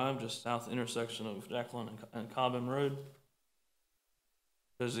Jacqueline Drive, just south intersection of Jacqueline and Cobbin Road.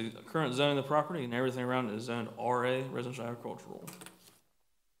 There's the current zoning of the property, and everything around it is zoned RA, residential agricultural.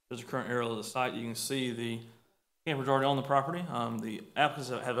 There's a current aerial of the site. You can see the campers already on the property. The applicants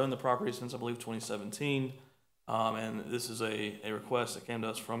have owned the property since, I believe, 2017. And this is a request that came to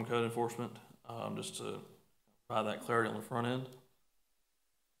us from code enforcement, just to provide that clarity on the front end.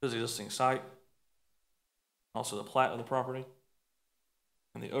 There's the existing site, also the plat of the property,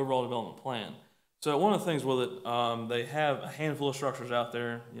 and the overall development plan. So one of the things with it, they have a handful of structures out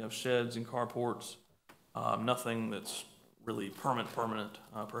there, you know, sheds and carports, nothing that's really permanent,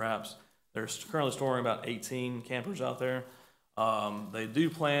 perhaps. They're currently storing about 18 campers out there. They do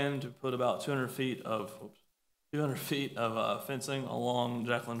plan to put about 200 feet of fencing along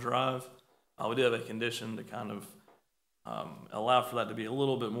Jacqueline Drive. We do have a condition to kind of allow for that to be a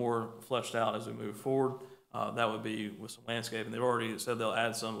little bit more fleshed out as we move forward. That would be with some landscaping. They've already said they'll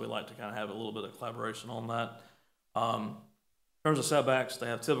add some. We'd like to kind of have a little bit of collaboration on that. In terms of setbacks, they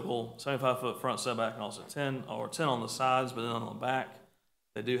have typical 75-foot front setback and also 10 on the sides, but then on the back,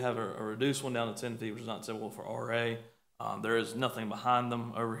 they do have a reduced one down to 10 feet, which is not typical for RA. There is nothing behind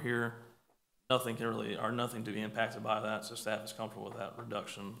them over here. Nothing to be impacted by that, so staff is comfortable with that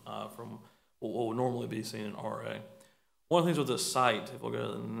reduction from what would normally be seen in RA. One of the things with this site, if we'll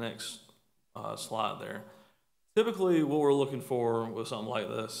go to the next slide there, typically what we're looking for with something like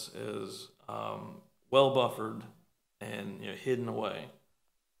this is well buffered and, you know, hidden away.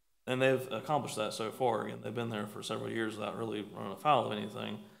 And they've accomplished that so far. Again, they've been there for several years without really running afoul of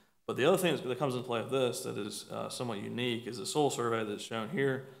anything. But the other thing that comes into play with this that is somewhat unique is the soil survey that's shown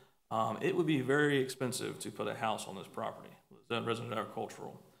here. It would be very expensive to put a house on this property, residential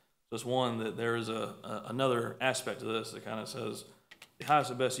agricultural. So it's one that there is another aspect to this that kind of says the highest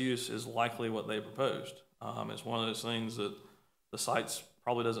and best use is likely what they proposed. It's one of those things that the site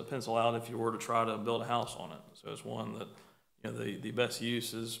probably doesn't pencil out if you were to try to build a house on it. So it's one that, you know, the best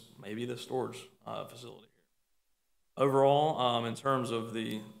use is maybe the storage facility here. Overall, in terms of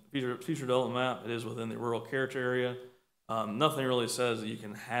the future development map, it is within the rural character area. Nothing really says that you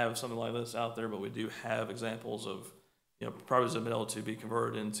can have something like this out there, but we do have examples of, you know, properties that have been able to be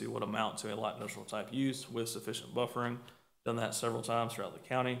converted into what amount to a light industrial type use with sufficient buffering. Done that several times throughout the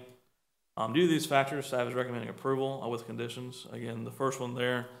county. Due to these factors, staff is recommending approval with conditions. Again, the first one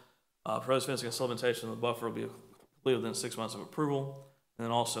there, proposed fencing and supplementation of the buffer will be completed within 6 months of approval. And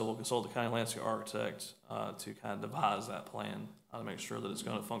then also we'll consult the county landscape architect to kind of devise that plan to make sure that it's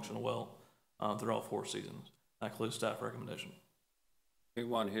going to function well through all 4 seasons. That includes staff recommendation.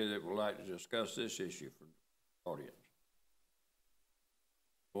 Anyone here that would like to discuss this issue for the audience?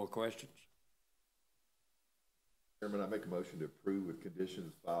 More questions? Chairman, I make a motion to approve with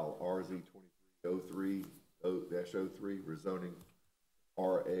conditions file RZ 2303-03 rezoning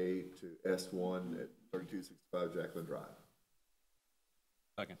RA to S1 at 3265 Jacqueline Drive.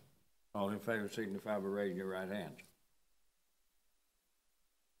 Second. All in favor signify by raising your right hand.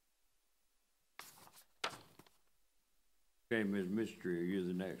 Okay, Ms. Mystery, you're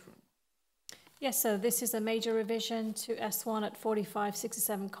the next one. Yes, so this is a major revision to S1 at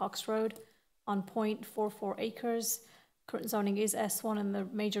 4567 Cox Road on 0.44 acres. Current zoning is S1 and the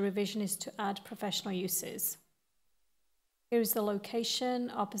major revision is to add professional uses. Here's the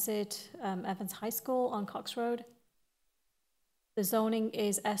location opposite Evans High School on Cox Road. The zoning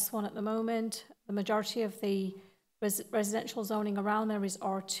is S1 at the moment. The majority of the residential zoning around there is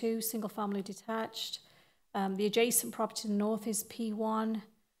R2, single family detached. The adjacent property to the north is P1.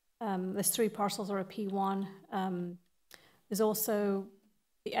 There's 3 parcels are a P1. There's also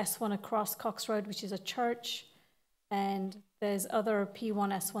the S1 across Cox Road, which is a church. And there's other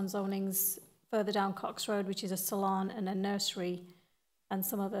P1 S1 zonings further down Cox Road, which is a salon and a nursery, and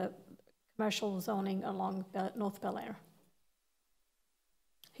some of the commercial zoning along North Bel Air.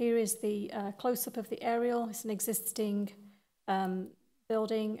 Here is the close-up of the aerial. It's an existing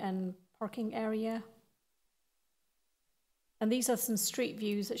building and parking area. And these are some street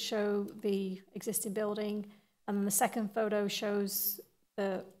views that show the existing building. And then the second photo shows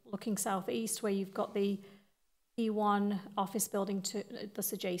the looking southeast where you've got the P1 office building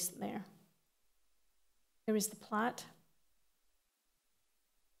that's adjacent there. Here is the plat.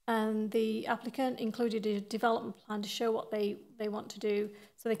 And the applicant included a development plan to show what they want to do.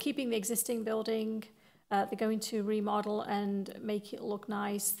 So they're keeping the existing building. They're going to remodel and make it look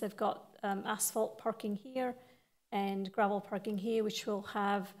nice. They've got asphalt parking here and gravel parking here, which will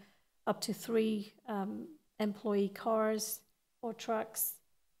have up to 3 employee cars or trucks.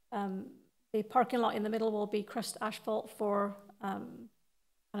 The parking lot in the middle will be crushed asphalt for kind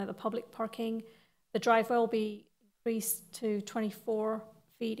of the public parking. The driveway will be increased to 24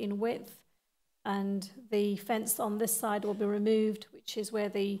 feet in width, and the fence on this side will be removed, which is where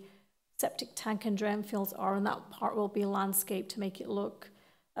the septic tank and drain fields are, and that part will be landscaped to make it look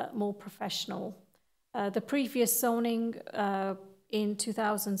more professional. The previous zoning in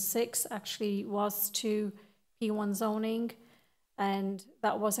 2006 actually was to P1 zoning, and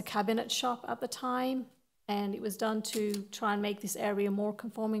that was a cabinet shop at the time, and it was done to try and make this area more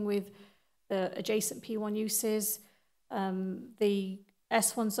conforming with the adjacent P1 uses. The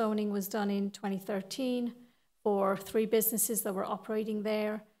S1 zoning was done in 2013 for 3 businesses that were operating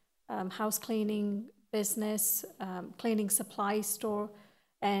there, house cleaning business, cleaning supply store,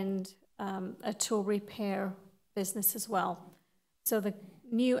 and a tool repair business as well. So the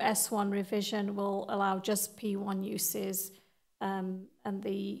new S1 revision will allow just P1 uses, and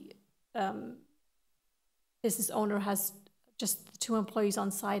the business owner has just 2 employees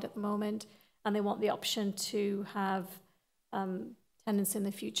on site at the moment, and they want the option to have tenants in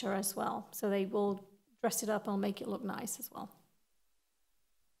the future as well. So they will dress it up and make it look nice as well.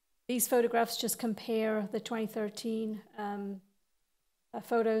 These photographs just compare the 2013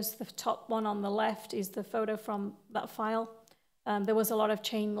 photos. The top one on the left is the photo from that file. There was a lot of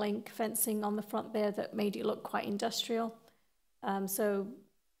chain link fencing on the front there that made it look quite industrial. So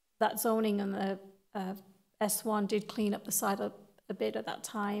that zoning and the S1 did clean up the site a bit at that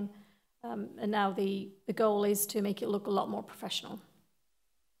time. And now the goal is to make it look a lot more professional.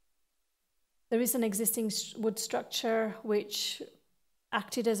 There is an existing wood structure which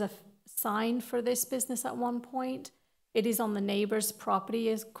acted as a sign for this business at one point. It is on the neighbor's property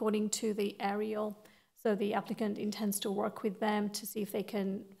according to the aerial. So the applicant intends to work with them to see if they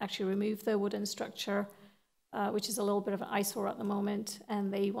can actually remove the wooden structure, which is a little bit of an eyesore at the moment.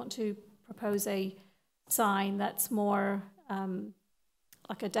 And they want to propose a sign that's more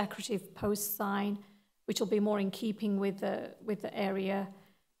like a decorative post sign, which will be more in keeping with the area.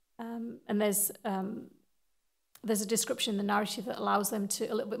 And there's a description in the narrative that allows them to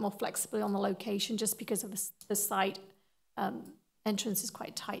a little bit more flexibility on the location, just because of the site entrance is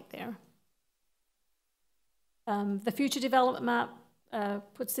quite tight there. The future development map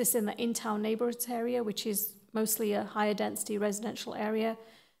puts this in the in-town neighborhoods area, which is mostly a higher density residential area.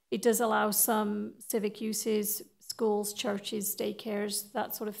 It does allow some civic uses, schools, churches, daycares,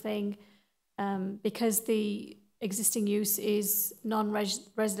 that sort of thing. Because the existing use is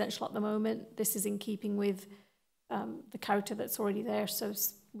non-residential at the moment, this is in keeping with the character that's already there. So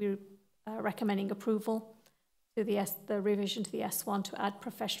we're recommending approval to the revision to the S1 to add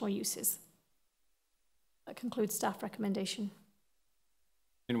professional uses. That concludes staff recommendation.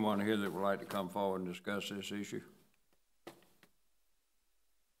 Anyone here that would like to come forward and discuss this issue?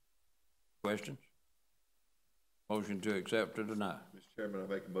 Questions? Motion to accept or deny? Mr. Chairman,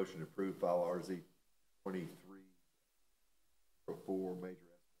 I make a motion to approve file RZ 2304 major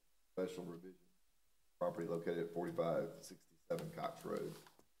special revision. Property located at 4567 Cox Road.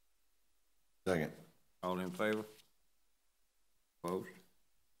 Second. All in favor? Opposed?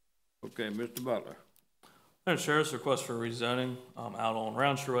 Okay, Mr. Butler. Madam Sheriff's request for rezoning out on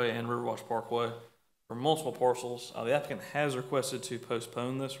Roundtree Way and Riverwatch Parkway for multiple parcels. The applicant has requested to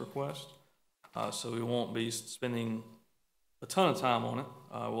postpone this request, so we won't be spending a ton of time on it.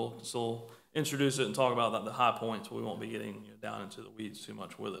 We'll still introduce it and talk about the high points, but we won't be getting down into the weeds too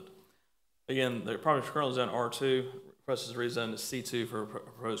much with it. Again, the property is currently zoned R2, request is rezoned to C2 for a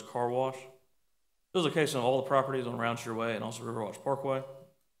proposed car wash. This is a location of all the properties on Roundtree Way and also Riverwatch Parkway,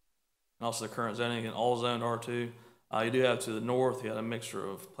 and also the current zoning, and all zoned R2. You do have to the north, you had a mixture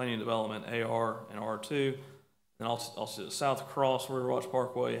of planning and development, AR and R2. And also to the south across Riverwatch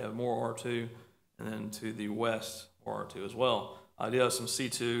Parkway, you have more R2, and then to the west, R2 as well. I do have some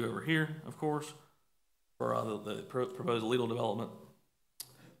C2 over here, of course, for the proposed legal development.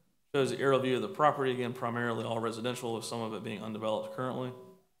 Shows the aerial view of the property, again, primarily all residential, with some of it being undeveloped currently.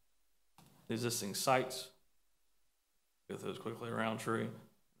 The existing sites, go through those quickly. Roundtree,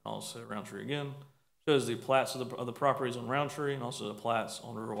 also Roundtree again. Shows the plats of the properties on Roundtree and also the plats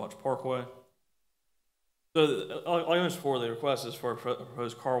on Riverwatch Parkway. So, like I mentioned before, the request is for a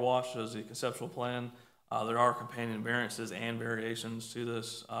proposed car wash as the conceptual plan. There are companion variances and variations to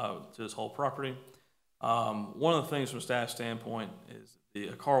this whole property. One of the things from staff standpoint is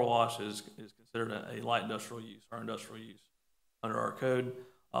a car wash is considered a light industrial use or industrial use under our code.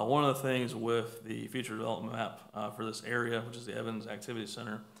 One of the things with the future development map for this area, which is the Evans Activity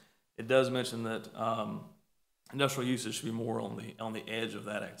Center, it does mention that industrial uses should be more on the edge of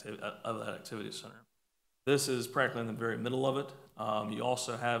that activity center. This is practically in the very middle of it. You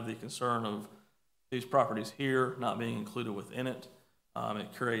also have the concern of these properties here not being included within it.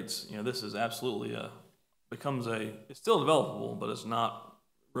 It creates, this is absolutely it's still developable, but it's not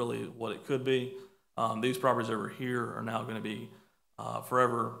really what it could be. These properties over here are now going to be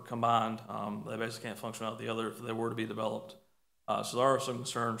forever combined. They basically can't function without the other if they were to be developed. So there are some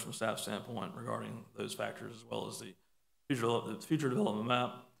concerns from staff standpoint regarding those factors, as well as the future development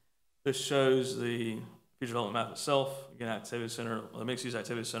map. This shows the future development map itself. Again, activity center, the mixed-use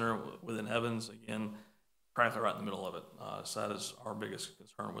activity center within Evans, again, practically right in the middle of it. So that is our biggest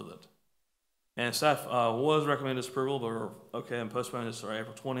concern with it. And staff was recommending this approval, but we're okay and postponing this to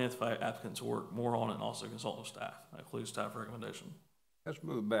April 20th for applicants to work more on it and also consult with staff. That includes staff recommendation. Let's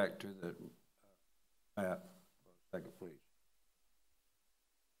move back to the map for a second, please.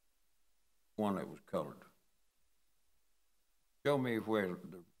 One that was colored. Show me where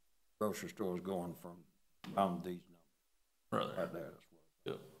the grocery store is going from these numbers. Right there. Right there.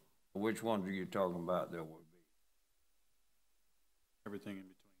 Yep. Which ones are you talking about there would be? Everything in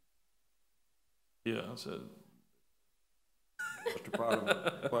between. Yeah, that's it. What's the problem?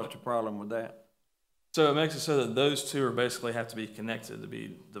 What's the problem with that? So it makes it so that those two are basically have to be connected to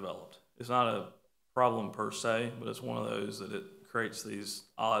be developed. It's not a problem per se, but it's one of those that it creates these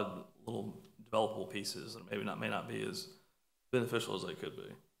odd little developable pieces that may not be as beneficial as they could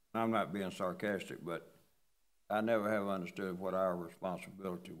be. I'm not being sarcastic, but I never have understood what our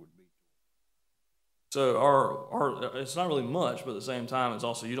responsibility would be. So our it's not really much, but at the same time, it's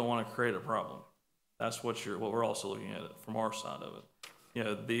also you don't want to create a problem. That's what we're also looking at it from our side of it. You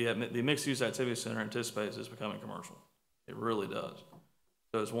know, the mixed use activity center anticipates this becoming commercial. It really does.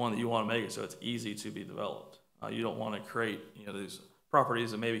 So it's one that you want to make it so it's easy to be developed. You don't want to create, you know, these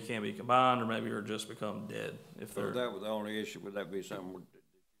properties that maybe can't be combined or maybe are just become dead. If So if that was the only issue, would that be something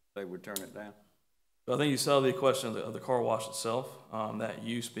they would turn it down? So I think you saw the question of the car wash itself, that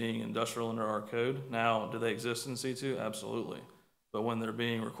use being industrial under our code. Now, do they exist in C2? Absolutely. But when they're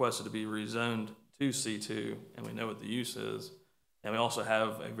being requested to be rezoned to C2, and we know what the use is, and we also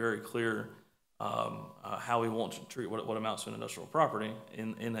have a very clear how we want to treat what amounts to an industrial property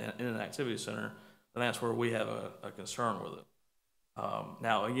in an activity center, then that's where we have a concern with it.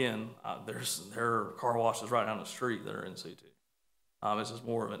 Now, again, there are car washes right down the street that are in C2. This is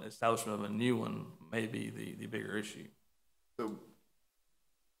more of an establishment of a new one, may be the bigger issue. So,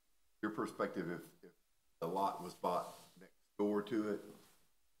 your perspective, if the lot was bought next door to it?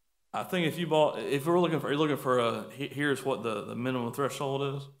 I think if you're looking for here's what the minimum threshold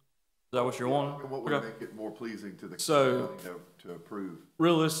is. Is that what you're wanting? What would make it more pleasing to the county to approve?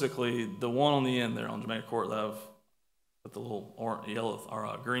 Realistically, the one on the end there on Jamaica Court Love, with the little yellow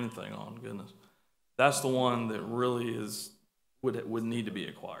or green thing on, goodness, that's the one that really would need to be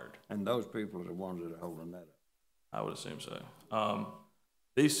acquired. And those people are the ones that are holding that up. I would assume so.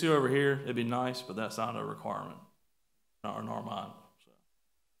 These two over here, it'd be nice, but that's not a requirement, not in our mind. So.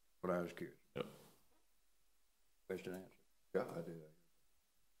 But I was curious. Yep. Question answer. Yeah, I do.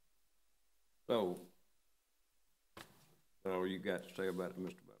 So, that's all you got to say about it,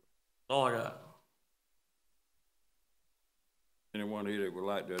 Mr. Butler? All I got. Anyone here that would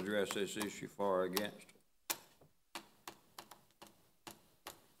like to address this issue for or against?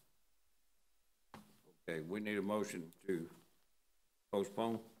 Okay, we need a motion to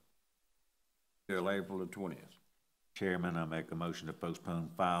postpone till April the 20th. Chairman, I make a motion to postpone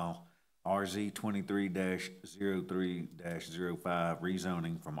file RZ 23-03-05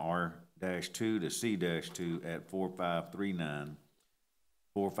 rezoning from R-2 to C-2 at 4539,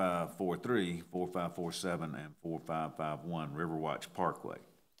 4543, 4547, and 4551 Riverwatch Parkway,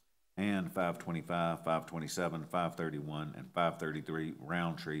 and 525, 527, 531, and 533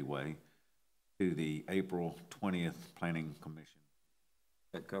 Roundtree Way to the April 20th Planning Commission.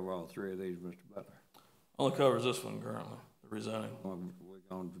 That cover all three of these, Mr. Butler? Only covers this one currently, the rezoning. We're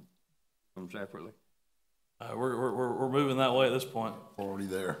going to do them separately? We're moving that way at this point. Already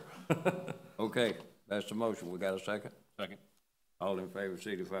there. Okay, that's the motion. We got a second? Second. All in favor,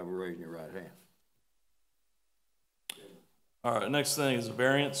 signify by raising your right hand. All right, next thing is a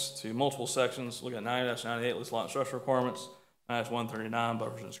variance to multiple sections. Look at 90-98, list lot and structure requirements. 139,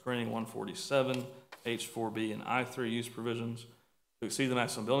 buffers and screening. 147, H4B and I3 use provisions. To exceed the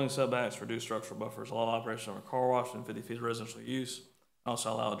maximum building setbacks, reduce structural buffers, allow operation of a car wash and 50 feet of residential use.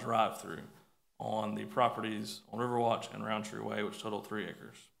 Also allow a drive-through on the properties on Riverwatch and Roundtree Way, which total 3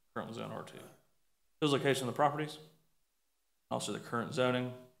 acres, currently zone R2. Here's the location of the properties. Also the current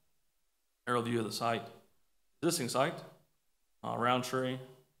zoning, aerial view of the site, existing site, Roundtree, and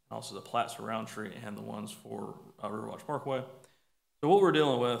also the plats for Roundtree and the ones for Riverwatch Parkway. So what we're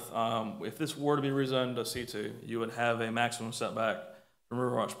dealing with, if this were to be rezoned to C2, you would have a maximum setback from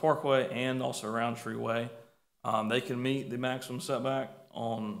Riverwatch Parkway and also Roundtree Way. They can meet the maximum setback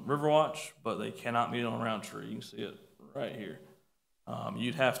on Riverwatch, but they cannot meet it on Roundtree. You can see it right here.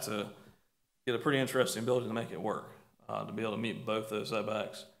 You'd have to get a pretty interesting building to make it work, to be able to meet both those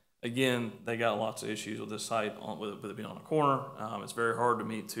setbacks. Again, they got lots of issues with this site, with it being on a corner. It's very hard to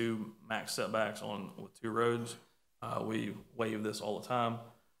meet 2 max setbacks with 2 roads. We waive this all the time.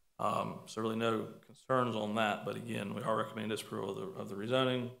 So really no concerns on that, but again, we are recommending disapproval of the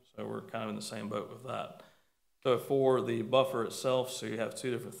rezoning, so we're kind of in the same boat with that. So for the buffer itself, so you have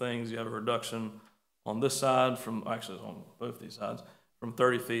 2 different things. You have a reduction on this side actually it's on both these sides, from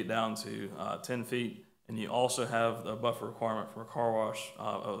 30 feet down to 10 feet. And you also have the buffer requirement for a car wash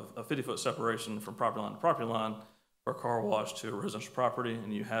of a 50-foot separation from property line to property line for a car wash to a residential property.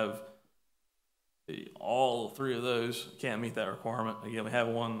 And you have all 3 of those can't meet that requirement. Again, we have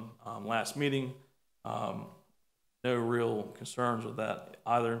one last meeting. No real concerns with that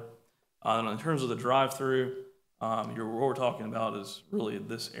either. And in terms of the drive-through, what we're talking about is really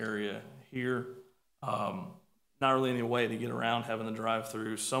this area here. Not really any way to get around having the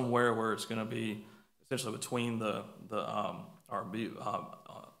drive-through somewhere where it's going to be essentially between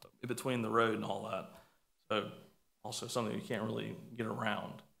between the road and all that. So also something you can't really get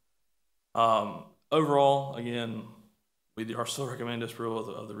around. Overall, again, we are still recommending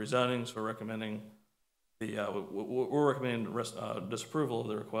disapproval of the rezoning. So we're recommending we're recommending disapproval of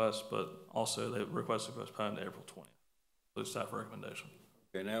the request, but also the request to postpone to April 20th. So staff recommendation.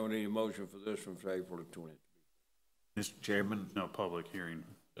 Okay, now we need a motion for this from April the 20th. Mr. Chairman? No public hearing,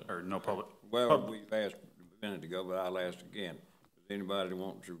 or no public. Well, we've asked a minute ago, but I'll ask again. Does anybody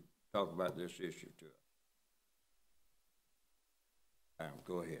want to talk about this issue to us?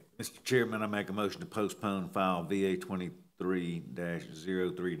 Go ahead. Mr. Chairman, I make a motion to postpone file VA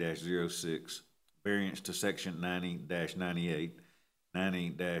 23-03-06, variance to section 90-98,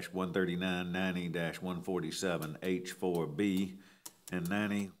 90-139, 90-147, H4B, and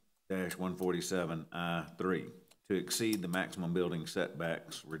 90-147, I3, to exceed the maximum building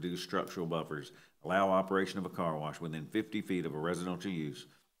setbacks, reduce structural buffers, allow operation of a car wash within 50 feet of a residential use,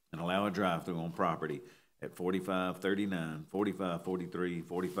 and allow a drive-through on property at 4539, 4543,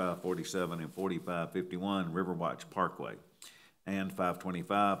 4547, and 4551 Riverwatch Parkway, and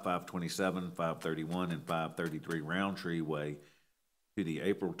 525, 527, 531, and 533 Roundtree Way to the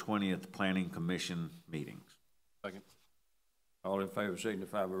April 20th Planning Commission meetings. Second. All in favor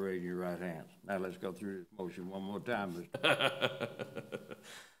signify by raising your right hand. Now let's go through this motion one more time, Mr.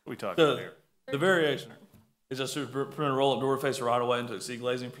 We talked about here. The variation is just to prevent a roll-up door face the right of way and to exceed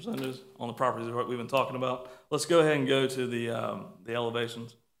glazing percentages on the properties that we've been talking about. Let's go ahead and go to the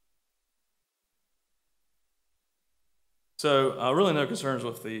elevations. So really no concerns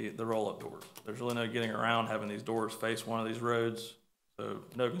with the roll-up doors. There's really no getting around having these doors face one of these roads. So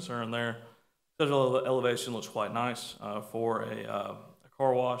no concern there. Schedule elevation looks quite nice for a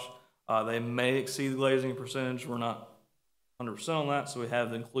car wash. They may exceed the glazing percentage. We're not 100% on that, so we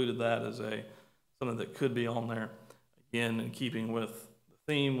have included that as something that could be on there. Again, in keeping with the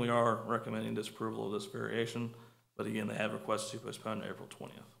theme, we are recommending disapproval of this variation, but again, they have requested to postpone to April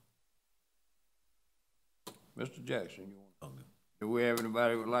 20th. Mr. Jackson, do we have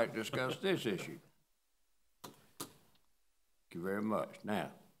anybody who would like to discuss this issue? Thank you very much.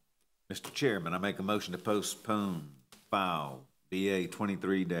 Now, Mr. Chairman, I make a motion to postpone file BA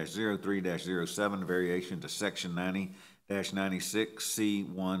 23-03-07, variation to section 90-96,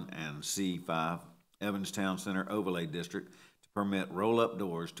 C1 and C5, Evans Town Center Overlay District, to permit roll-up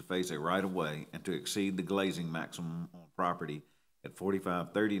doors to face a right-of-way and to exceed the glazing maximum on property at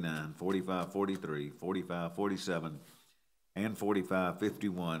 4539, 4543, 4547, and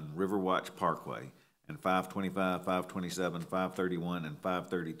 4551 Riverwatch Parkway, and 525, 527, 531, and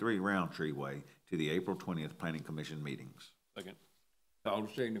 533 Roundtree Way to the April 20th Planning Commission meetings. Second. all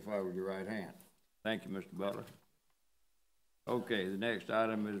signify with your right hand. Thank you, Mr. Butler. Okay, the next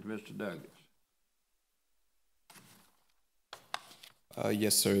item is Mr. Douglas.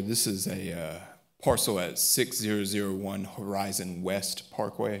 Yes, sir. This is a parcel at 6001 Horizon West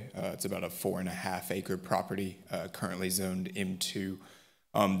Parkway. It's about a 4.5 acre property, currently zoned M2.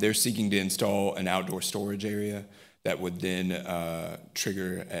 They're seeking to install an outdoor storage area that would then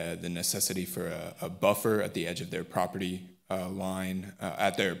trigger the necessity for a buffer at the edge of their property line,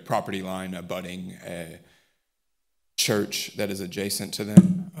 abutting a church that is adjacent to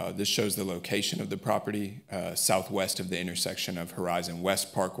them. This shows the location of the property southwest of the intersection of Horizon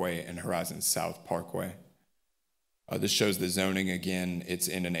West Parkway and Horizon South Parkway. This shows the zoning. Again, it's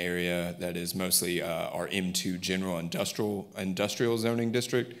in an area that is mostly our M2 general industrial zoning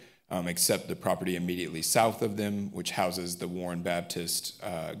district, except the property immediately south of them, which houses the Warren Baptist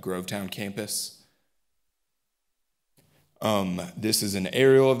Grovetown campus. This is an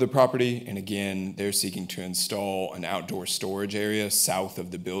aerial of the property, and again, they're seeking to install an outdoor storage area south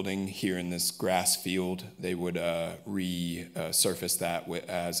of the building here in this grass field. They would resurface that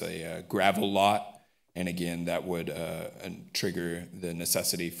as a gravel lot, and again, that would trigger the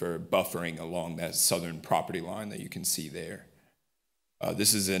necessity for buffering along that southern property line that you can see there.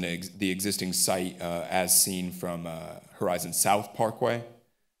 This is the existing site as seen from Horizon South Parkway.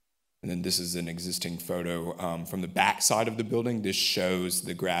 And then this is an existing photo from the back side of the building. This shows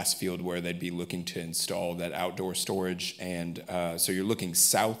the grass field where they'd be looking to install that outdoor storage. And so you're looking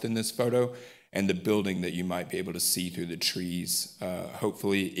south in this photo, and the building that you might be able to see through the trees,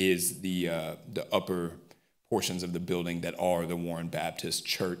 hopefully, is the upper portions of the building that are the Warren Baptist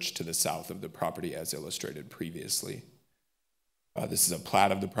Church to the south of the property, as illustrated previously. This is a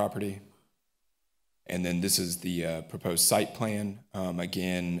plat of the property. And then this is the proposed site plan.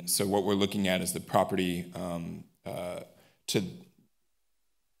 Again, so what we're looking at is the property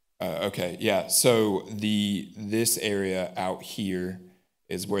okay, yeah. So this area out here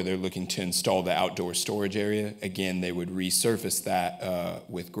is where they're looking to install the outdoor storage area. Again, they would resurface that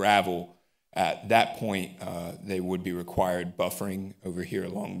with gravel. At that point, they would be required buffering over here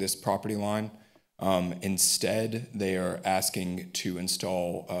along this property line. Instead, they are asking to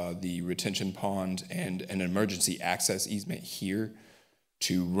install the retention pond and an emergency access easement here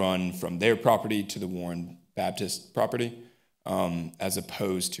to run from their property to the Warren Baptist property, as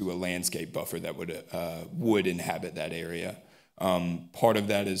opposed to a landscape buffer that would inhabit that area. Part of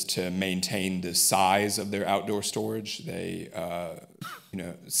that is to maintain the size of their outdoor storage. They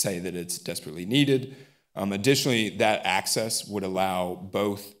say that it's desperately needed. Additionally, that access would allow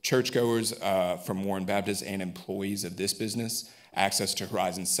both churchgoers from Warren Baptist and employees of this business access to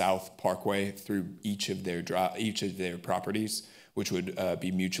Horizon South Parkway through each of their properties, which would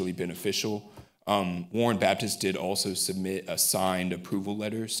be mutually beneficial. Warren Baptist did also submit a signed approval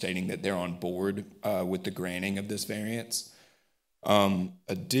letter stating that they're on board with the granting of this variance.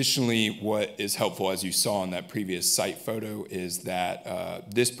 Additionally, what is helpful, as you saw in that previous site photo, is that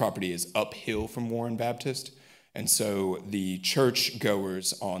this property is uphill from Warren Baptist, and so the church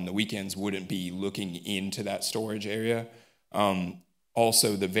goers on the weekends wouldn't be looking into that storage area.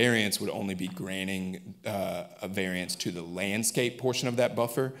 Also, the variance would only be granting a variance to the landscape portion of that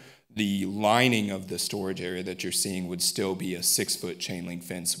buffer. The lining of the storage area that you're seeing would still be a 6-foot chain link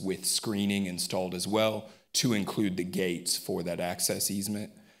fence with screening installed as well, to include the gates for that access easement.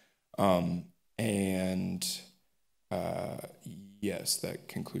 Yes, that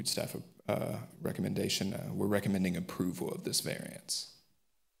concludes staff recommendation. We're recommending approval of this variance.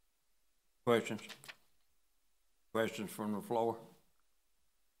 Questions? Questions from the floor?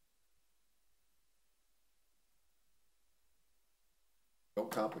 Don't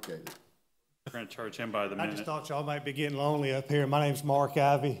complicate it. We're going to charge him by the I minute. just thought y'all might be getting lonely up here. My name's Mark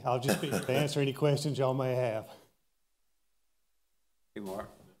Ivy. I'll just be here to answer any questions y'all may have. Hey, Mark.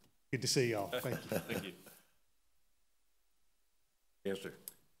 Good to see y'all. Thank you. Thank you. Yes, sir.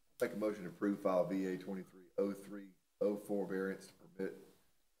 Make a motion to approve file VA 230304 variance to permit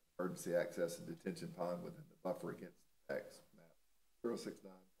emergency access and detention pond within the buffer against tax map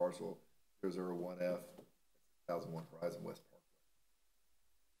 069 parcel 001F 2001 Horizon West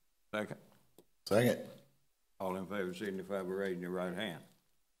Parkway. Second. Second. All in favor signify by raising your right hand.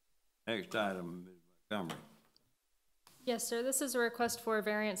 Next item, Ms. Montgomery. Yes, sir. This is a request for a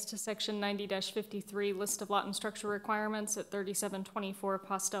variance to section 90-53, list of lot and structure requirements at 3724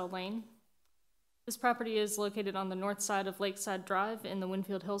 Postel Lane. This property is located on the north side of Lakeside Drive in the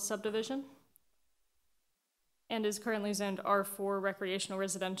Winfield Hills subdivision and is currently zoned R4 recreational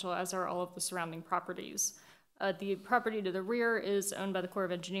residential, as are all of the surrounding properties. The property to the rear is owned by the Corps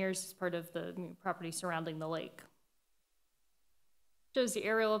of Engineers as part of the property surrounding the lake. Shows the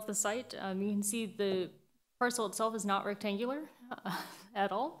aerial of the site. You can see the parcel itself is not rectangular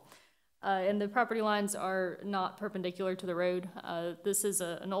at all, and the property lines are not perpendicular to the road. This is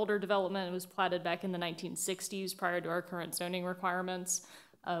an older development. It was platted back in the 1960s prior to our current zoning requirements.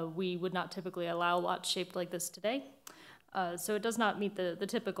 We would not typically allow lots shaped like this today, so it does not meet the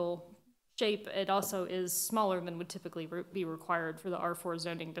typical shape. It also is smaller than would typically be required for the R4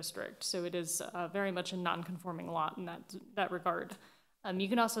 zoning district, so it is very much a non-conforming lot in that regard. You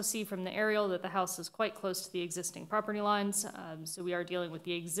can also see from the aerial that the house is quite close to the existing property lines, so we are dealing with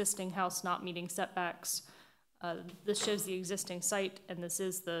the existing house not meeting setbacks. This shows the existing site, and this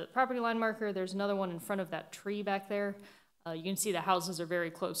is the property line marker. There's another one in front of that tree back there. You can see the houses are very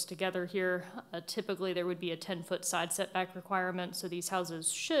close together here. Typically, there would be a 10-foot side setback requirement, so these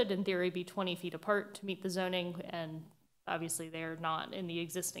houses should, in theory, be 20 feet apart to meet the zoning, and obviously they are not in the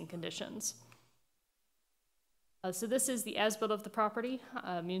existing conditions. So this is the as-built of the property.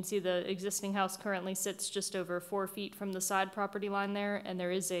 You can see the existing house currently sits just over 4 feet from the side property line there, and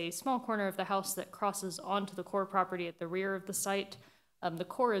there is a small corner of the house that crosses onto the core property at the rear of the site. The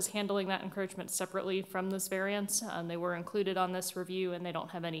Corps is handling that encroachment separately from this variance. They were included on this review, and they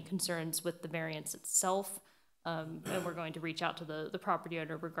don't have any concerns with the variance itself. And we're going to reach out to the property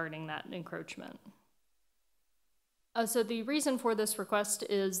owner regarding that encroachment. So the reason for this request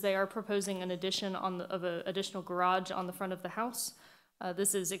is they are proposing an addition of an additional garage on the front of the house.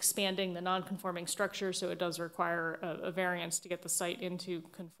 This is expanding the non-conforming structure, so it does require a variance to get the site into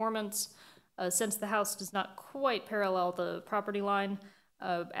conformance. Since the house does not quite parallel the property line,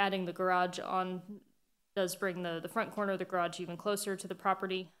 adding the garage on does bring the front corner of the garage even closer to the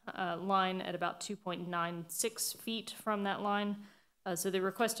property line at about 2.96 feet from that line. So the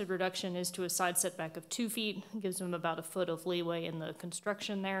requested reduction is to a side setback of 2 feet, gives them about a foot of leeway in the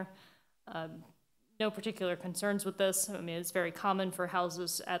construction there. No particular concerns with this. I mean, it's very common for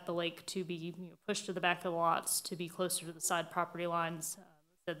houses at the lake to be pushed to the back of the lots to be closer to the side property lines.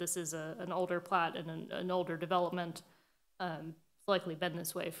 That this is an older plat and an older development. It's likely been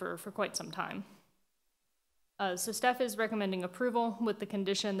this way for quite some time. So staff is recommending approval with the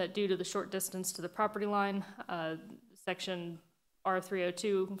condition that due to the short distance to the property line, section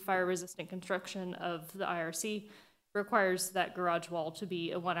R302, fire-resistant construction of the IRC, requires that garage wall to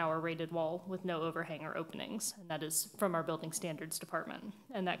be a 1-hour rated wall with no overhang or openings, and that is from our building standards department.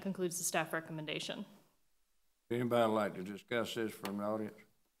 And that concludes the staff recommendation. Anybody like to discuss this from the audience?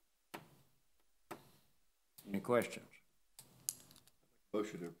 Any questions?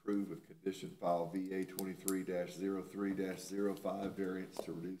 Motion to approve with condition file VA 23-03-05 variance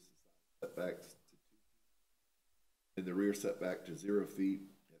to reduce the setbacks to 2 feet and the rear setback to 0 feet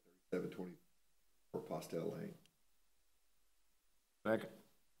at 3724 Postel Lane. Second.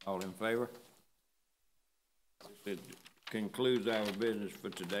 All in favor? It concludes our business for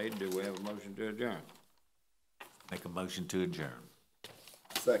today. Do we have a motion to adjourn? Make a motion to adjourn.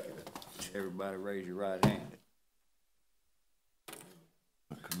 Second. Everybody raise your right hand.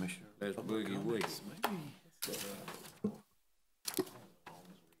 Commissioner. Let's boogie woogie.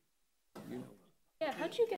 Yeah, how'd you get